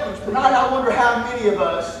wall. Tonight I wonder how many of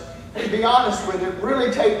us, to be honest with it,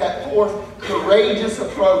 really take that fourth courageous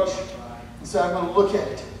approach and say, I'm going to look at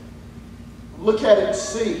it. Look at it and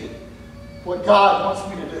see what God wants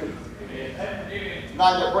me to do.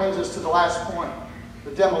 Tonight that brings us to the last point,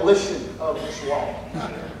 the demolition of this wall.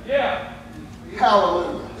 Yeah.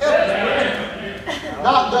 Hallelujah.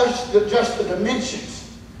 Not just the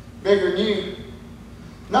dimensions, big or new.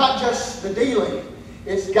 Not just the dealing.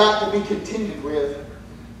 It's got to be contended with.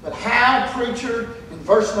 But how, preacher, in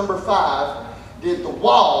verse number 5, did the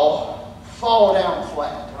wall fall down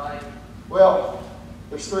flat? Well,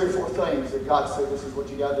 there's 3 or 4 things that God said this is what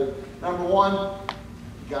you got to do. Number 1,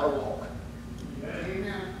 you got to walk.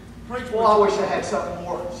 Well, I wish I had something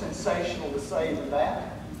more sensational to say than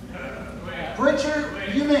that. Preacher,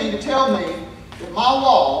 you mean to tell me that my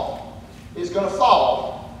wall is going to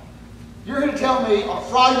fall? You're going to tell me on a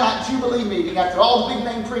Friday night Jubilee meeting, after all the big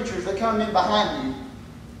name preachers that come in behind you,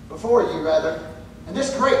 before you rather, and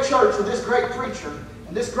this great church with this great preacher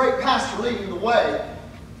and this great pastor leading the way,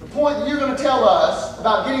 the point that you're going to tell us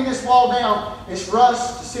about getting this wall down is for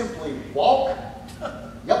us to simply walk?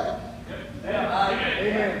 Yep.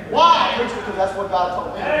 Why, preacher? Because that's what God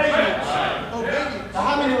told me. Now,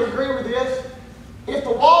 how many would agree with this? If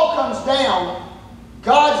the wall comes down,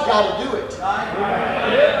 God's got to do it.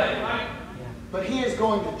 But He is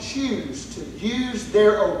going to choose to use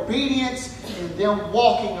their obedience in them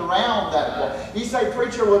walking around that wall. You say,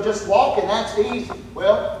 preacher, well, just walk and that's easy.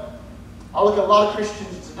 Well, I look at a lot of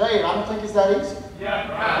Christians today and I don't think it's that easy. Yeah,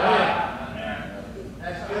 right.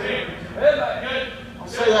 That's good. I'll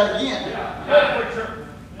say that again. Yeah.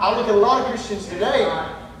 I look at a lot of Christians today.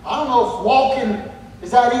 I don't know if walking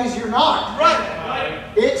is that easy or not.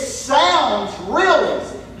 Right. It sounds real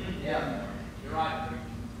easy. Yeah. You're right.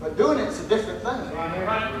 But doing it's a different thing.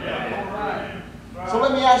 Right. So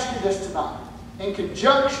let me ask you this tonight. In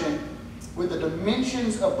conjunction with the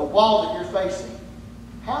dimensions of the wall that you're facing,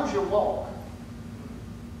 how's your walk?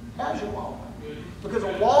 How's your walk? Because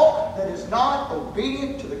a walk that is not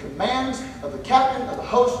obedient to the commands of the captain of the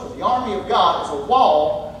host of the army of God is a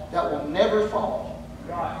wall that will never fall.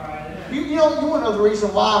 You want to know the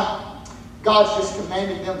reason why God's just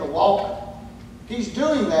commanding them to walk? He's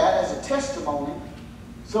doing that as a testimony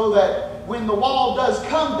so that when the wall does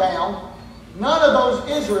come down, none of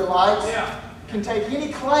those Israelites can take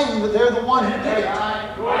any claim that they're the one who did it.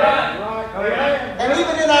 And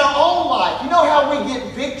even in our own life, you know how we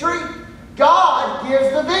get victory? God gives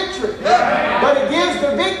the victory. But He gives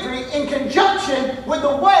the victory in conjunction with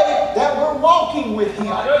the way that we're walking with Him.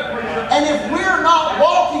 And if we're not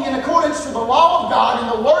walking in accordance to the law of God and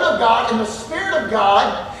the Word of God and the Spirit of God,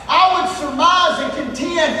 I would surmise and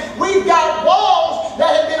contend we've got walls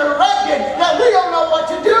that have been erected that we don't know what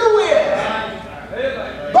to do with.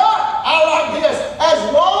 But I like this. As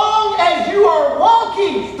long as you are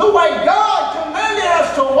walking the way God commanded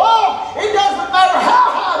us to walk, it doesn't matter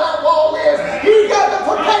how high that wall is. You've got the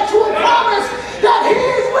perpetual promise that He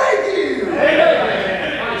is with you.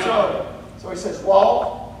 So He says,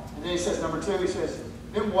 walk. And then He says, number 2, He says,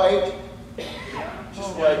 then wait.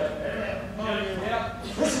 Just wait.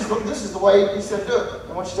 This is the way He said, do it.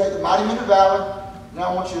 I want you to take the mighty men of valor. Now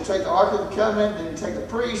I want you to take the Ark of the Covenant, then you take the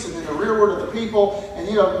priests, and then the rearward of the people, and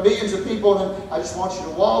millions of people, and then I just want you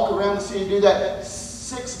to walk around the city, do that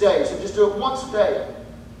 6 days. So just do it once a day.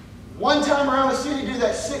 One time around the city, do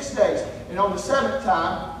that 6 days. And on the seventh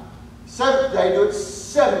day, do it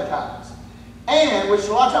 7 times. And, which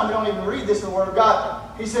a lot of times we don't even read this in the Word of God,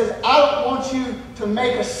 He says, I don't want you to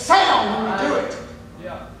make a sound when you do it.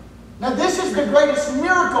 Now this is the greatest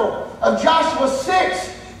miracle of Joshua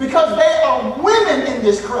 6. Because there are women in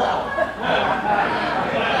this crowd.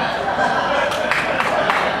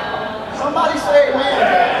 Somebody say amen.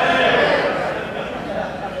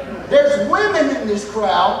 There's women in this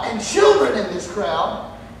crowd and children in this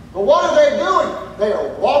crowd. But what are they doing? They are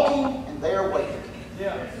walking and they are waiting.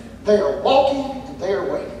 They are walking and they are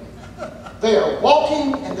waiting. They are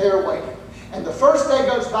walking and they are waiting. And the first day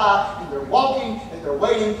goes by and they're walking and they're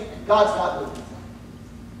waiting and God's not doing anything.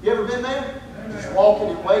 You ever been there? Just walking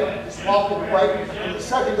and waiting, just walking and waiting. And the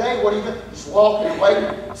second day, what do you do? Just walking and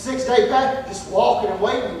waiting. 6 days back, just walking and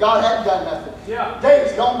waiting, and God hadn't done nothing.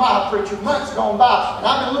 Days gone by, preacher, months gone by, and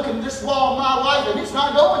I've been looking at this wall in my life, and it's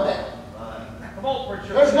not going down. Come on,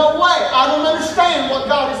 preacher. There's no way. I don't understand what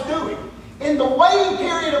God is doing. In the waiting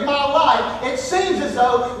period of my life, it seems as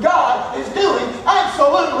though God is doing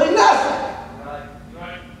absolutely nothing.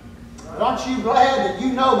 But aren't you glad that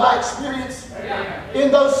you know by experience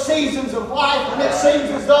in those seasons of life when it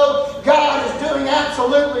seems as though God is doing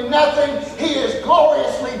absolutely nothing, He is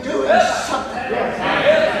gloriously doing something.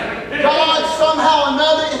 God somehow or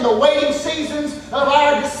another in the waiting seasons of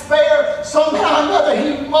our despair, somehow or another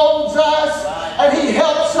He molds us and He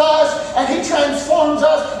helps us and He transforms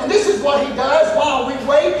us. And this is what He does while we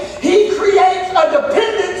wait. He creates a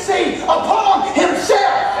dependency upon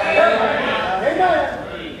Himself. Amen.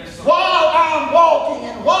 While I'm walking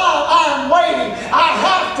and while I'm waiting, I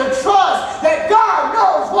have to trust that God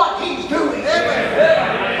knows what He's doing.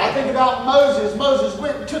 I think about Moses. Moses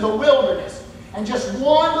went to the wilderness, and just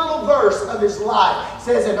one little verse of his life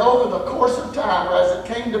says, and over the course of time, or as it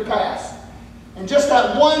came to pass, and just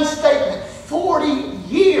that one statement, 40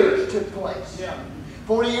 years took place.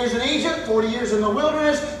 40 years in Egypt, 40 years in the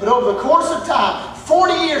wilderness, but over the course of time,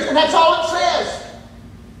 40 years, and that's all it says.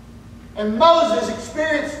 And Moses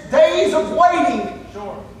experienced days of waiting,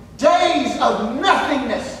 days of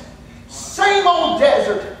nothingness, same old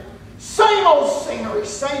desert, same old scenery,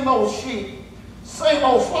 same old sheep, same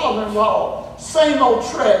old father-in-law, same old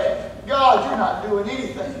trek. God, you're not doing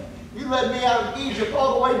anything. You led me out of Egypt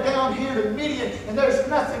all the way down here to Midian, and there's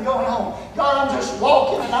nothing going on. God, I'm just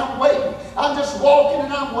walking and I'm waiting. I'm just walking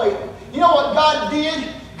and I'm waiting. You know what God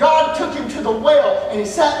did? God took him to the well, and he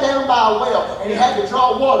sat down by a well, and he had to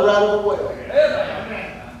draw water out of the well.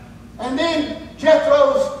 And then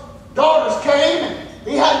Jethro's daughters came, and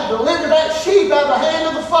he had to deliver that sheep out of the hand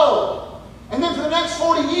of the foe. And then for the next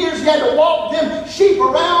 40 years, he had to walk them sheep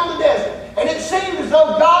around the desert. And it seemed as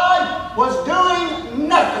though God was doing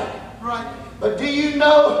nothing. Right. But do you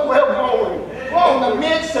know, well, glory, in the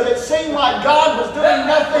midst of it seemed like God was doing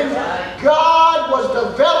nothing, God was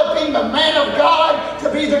developing the man of God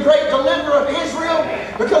to be the great deliverer of Israel.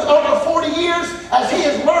 Because over 40 years, as he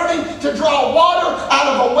is learning to draw water out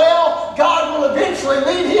of a well, God will eventually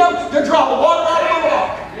lead him to draw water out of a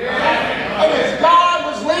rock. And as God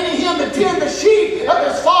was leading him to tend the sheep of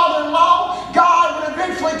his father-in-law, God would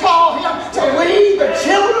eventually call him to lead the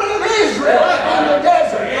children of Israel in the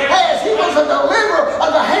desert. As he was a deliverer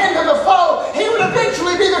of the hand of the foe, he would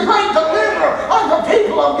eventually be the great deliverer of the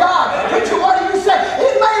people of God. Preacher, what do you say?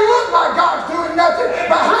 It may look like God's doing nothing,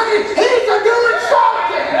 but honey, he's doing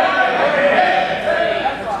something.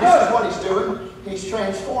 This is what he's doing. He's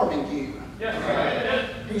transforming you.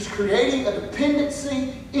 He's creating a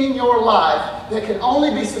dependency in your life that can only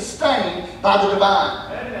be sustained by the divine.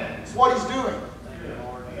 That's what he's doing.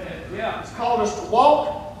 He's called us to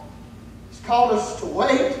walk. He's called us to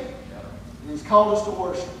wait. And he's called us to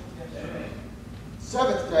worship.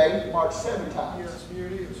 Seventh day marks 7 times. Yes, here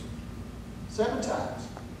it is. 7 times.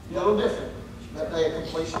 A little different. That day of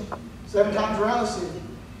completion. 7 times around the city.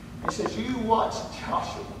 He says, you watch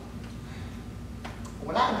Joshua.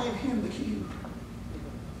 When I give him the cue,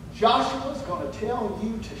 Joshua's going to tell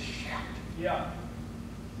you to shout. Yeah.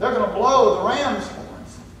 They're going to blow the ram's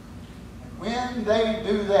horns. And when they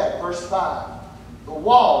do that, verse 5, the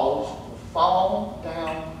walls will fall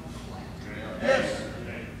down flat. Yes.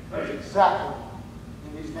 That's exactly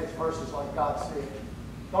in these next verses like God said.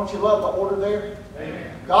 Don't you love the order there?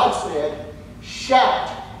 Amen. God said,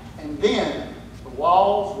 shout, and then the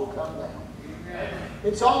walls will come down. Amen.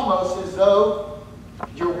 It's almost as though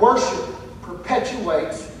your worship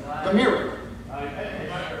perpetuates the miracle.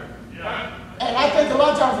 And I think a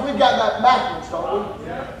lot of times we've got that backwards, don't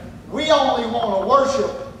we? We only want to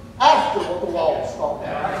worship after the walls fall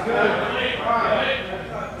down.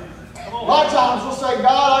 A lot of times we'll say,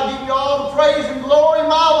 God, I give you all the praise and glory in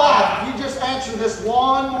my life. You just answer this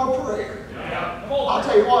one more prayer. I'll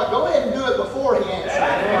tell you what, go ahead and do it before he answers.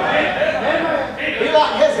 Be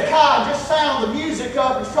like Hezekiah and just sound the music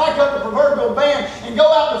up and strike up the proverbial band and go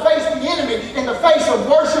out to face the enemy in the face of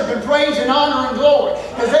worship and praise and honor and glory.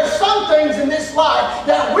 Because there's some things in this life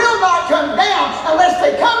that will not come down unless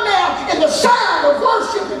they come down in the sound of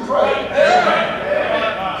worship and praise.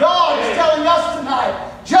 God is telling us tonight,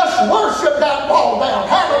 just worship that wall down.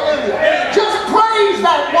 Hallelujah. Just praise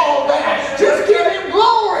that wall down. Just give him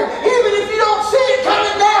glory. Even if you don't see it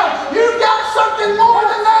coming down, you've got something more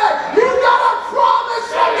than that. You've got a promise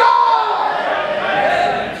from God.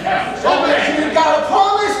 So if you've got a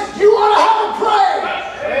promise, you want to have a praise.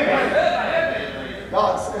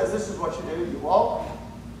 God says this is what you do. You walk,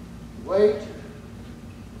 you wait,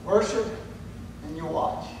 worship, and you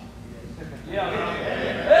watch.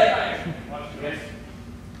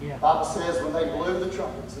 The Bible says when they blew the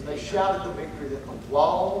trumpets and they shouted the victory that the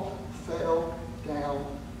wall fell down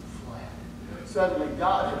flat. Suddenly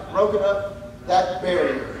God had broken up that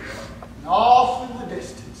barrier. And off in the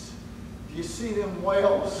distance, do you see them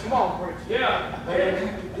wells? Come on, preach. Yeah. They didn't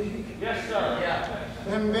have to dig. Yes, sir. Yeah.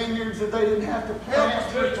 Them vineyards that they didn't have to plant.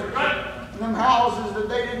 And them houses that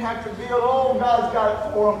they didn't have to build. Oh, God's got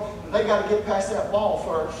it for them. But they got to get past that wall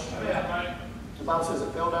first. Yeah. The Bible says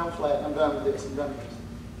it fell down flat. And I'm done with this. I'm done with this.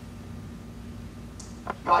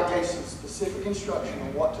 God gave some specific instruction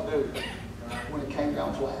on what to do when it came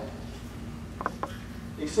down flat.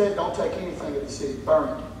 He said, don't take anything of the city, burn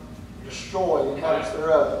it, destroy the inhabitants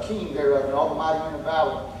thereof, the king thereof, and all the mighty men of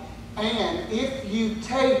valor. And if you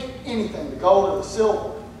take anything, the gold or the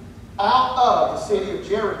silver, out of the city of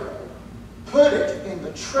Jericho, put it in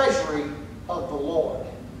the treasury of the Lord.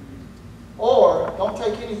 Or don't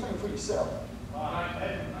take anything for yourself.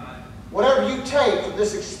 Whatever you take from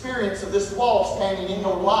this experience of this wall standing in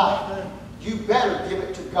your life, you better give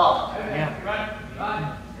it to God.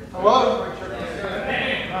 Hello?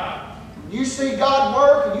 When you see God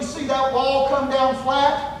work and you see that wall come down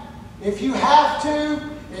flat, if you have to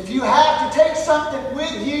take something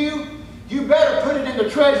with you, you better put it in the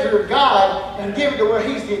treasure of God and give it to where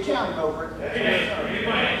He's the accountant over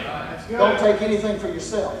it. Don't take anything for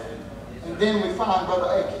yourself. And then we find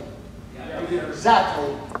Brother Aiken. He did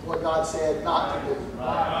exactly what God said not to do.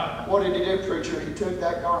 What did he do, preacher? He took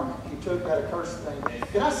that garment. He took that accursed thing.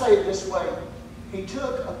 Can I say it this way? He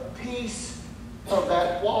took a piece of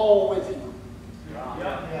that wall with him.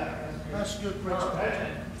 That's good, preacher.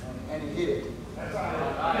 And he hid it.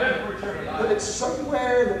 Put it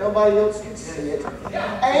somewhere that nobody else can see it.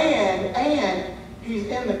 And he's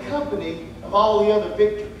in the company of all the other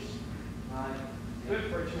victors.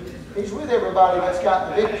 He's with everybody that's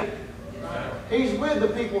got the victory. He's with the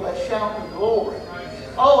people that shout in glory.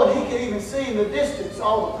 Oh, and he can even see in the distance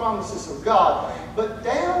all the promises of God. But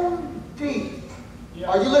down deep,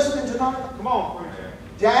 are you listening tonight? Come on, preacher.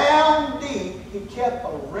 Down deep, he kept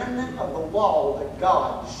a remnant of the wall that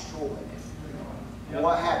God destroyed. And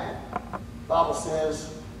what happened? The Bible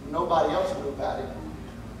says nobody else knew about it.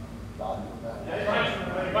 God knew about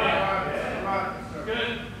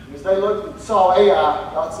it. As they looked and saw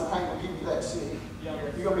Ai, God said, "I'm going to give you that city. You're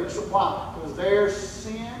going to be the supply." Because there's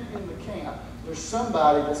sin in the camp. There's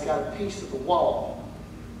somebody that's got a piece of the wall.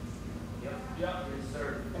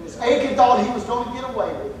 And as Achan thought he was going to get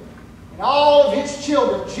away with it, and all of his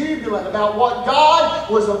children jubilant about what God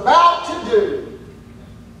was about to do,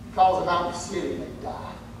 calls about the city, and they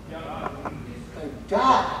die. They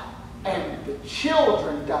die. And the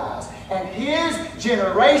children dies. And his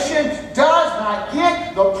generation does not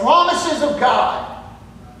get the promises of God.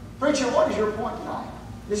 Preacher, what is your point tonight?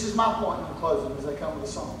 This is my point in closing as I come with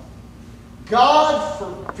a song. God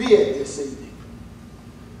forbid this evening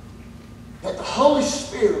that the Holy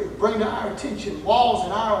Spirit would bring to our attention walls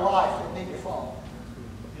in our life that need to fall.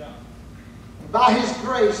 And by His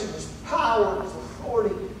grace and His power and His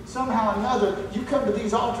authority, somehow or another, you come to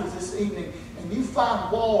these altars this evening and you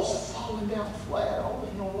find walls falling down flat all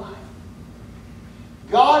in your life.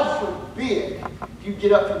 God forbid you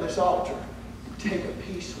get up from this altar and take a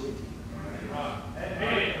piece with you.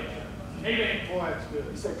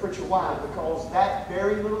 You say, "Preacher, why?" Because that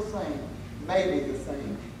very little thing may be the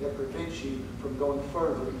thing that prevents you from going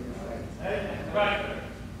further in your faith.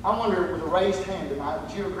 I wonder, with a raised hand tonight,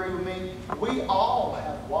 would you agree with me? We all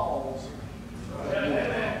have walls.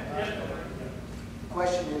 The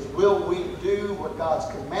question is, will we do what God's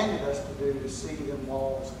commanded us to do to see them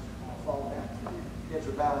walls fall down? Heads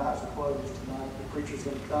are bowed, eyes are closed tonight. The preacher's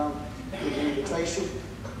going to come with the invitation.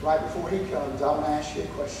 Right before he comes, I want to ask you a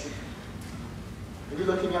question. Are you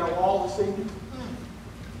looking at a wall this evening?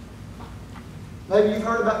 Maybe you've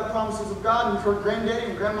heard about the promises of God, and you've heard Granddaddy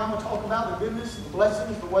and Grandmama talk about the goodness, the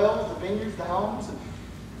blessings, the wells, the vineyards, the homes. And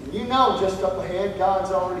you know just up ahead,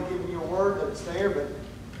 God's already given you a word that it's there, but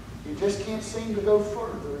you just can't seem to go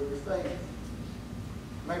further in your faith.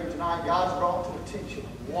 Maybe tonight God's brought to attention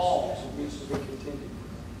walls that needs to be contended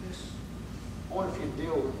with. I wonder if you'd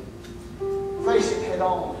deal with it. Face it head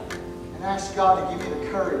on and ask God to give you the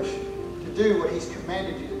courage to do what He's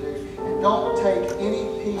commanded you to do. And don't take any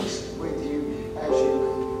piece with you as you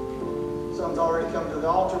leave. Someone's already come to the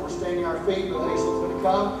altar. We're standing on our feet. Brother Hazel's going to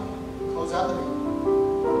come. Close out the meeting.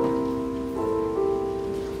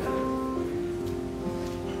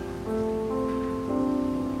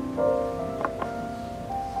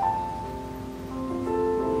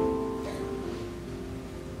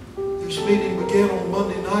 This meeting began on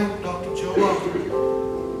Monday night. Dr. Joe Walker, if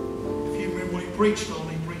you remember what he preached on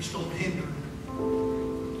hindering.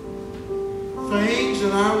 Things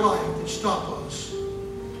in our life that stop us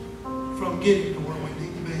from getting to where we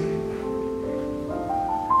need to be.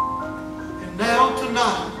 And now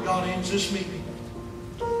tonight, God ends this meeting.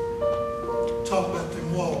 Talk about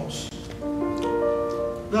them walls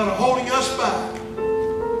that are holding us back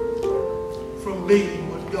from being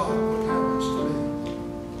what God would have us to be.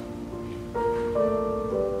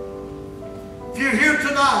 If you're here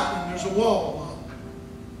tonight and there's a wall up,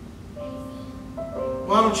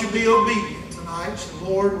 why don't you be obedient tonight? Say,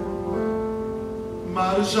 "Lord,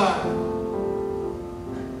 my desire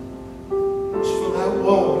is for that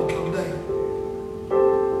wall to come down.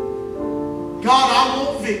 God, I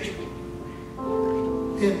want victory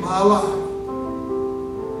in my life.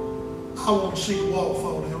 I want to see the wall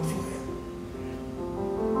fall down flat.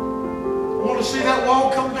 I want to see that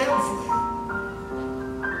wall come down flat.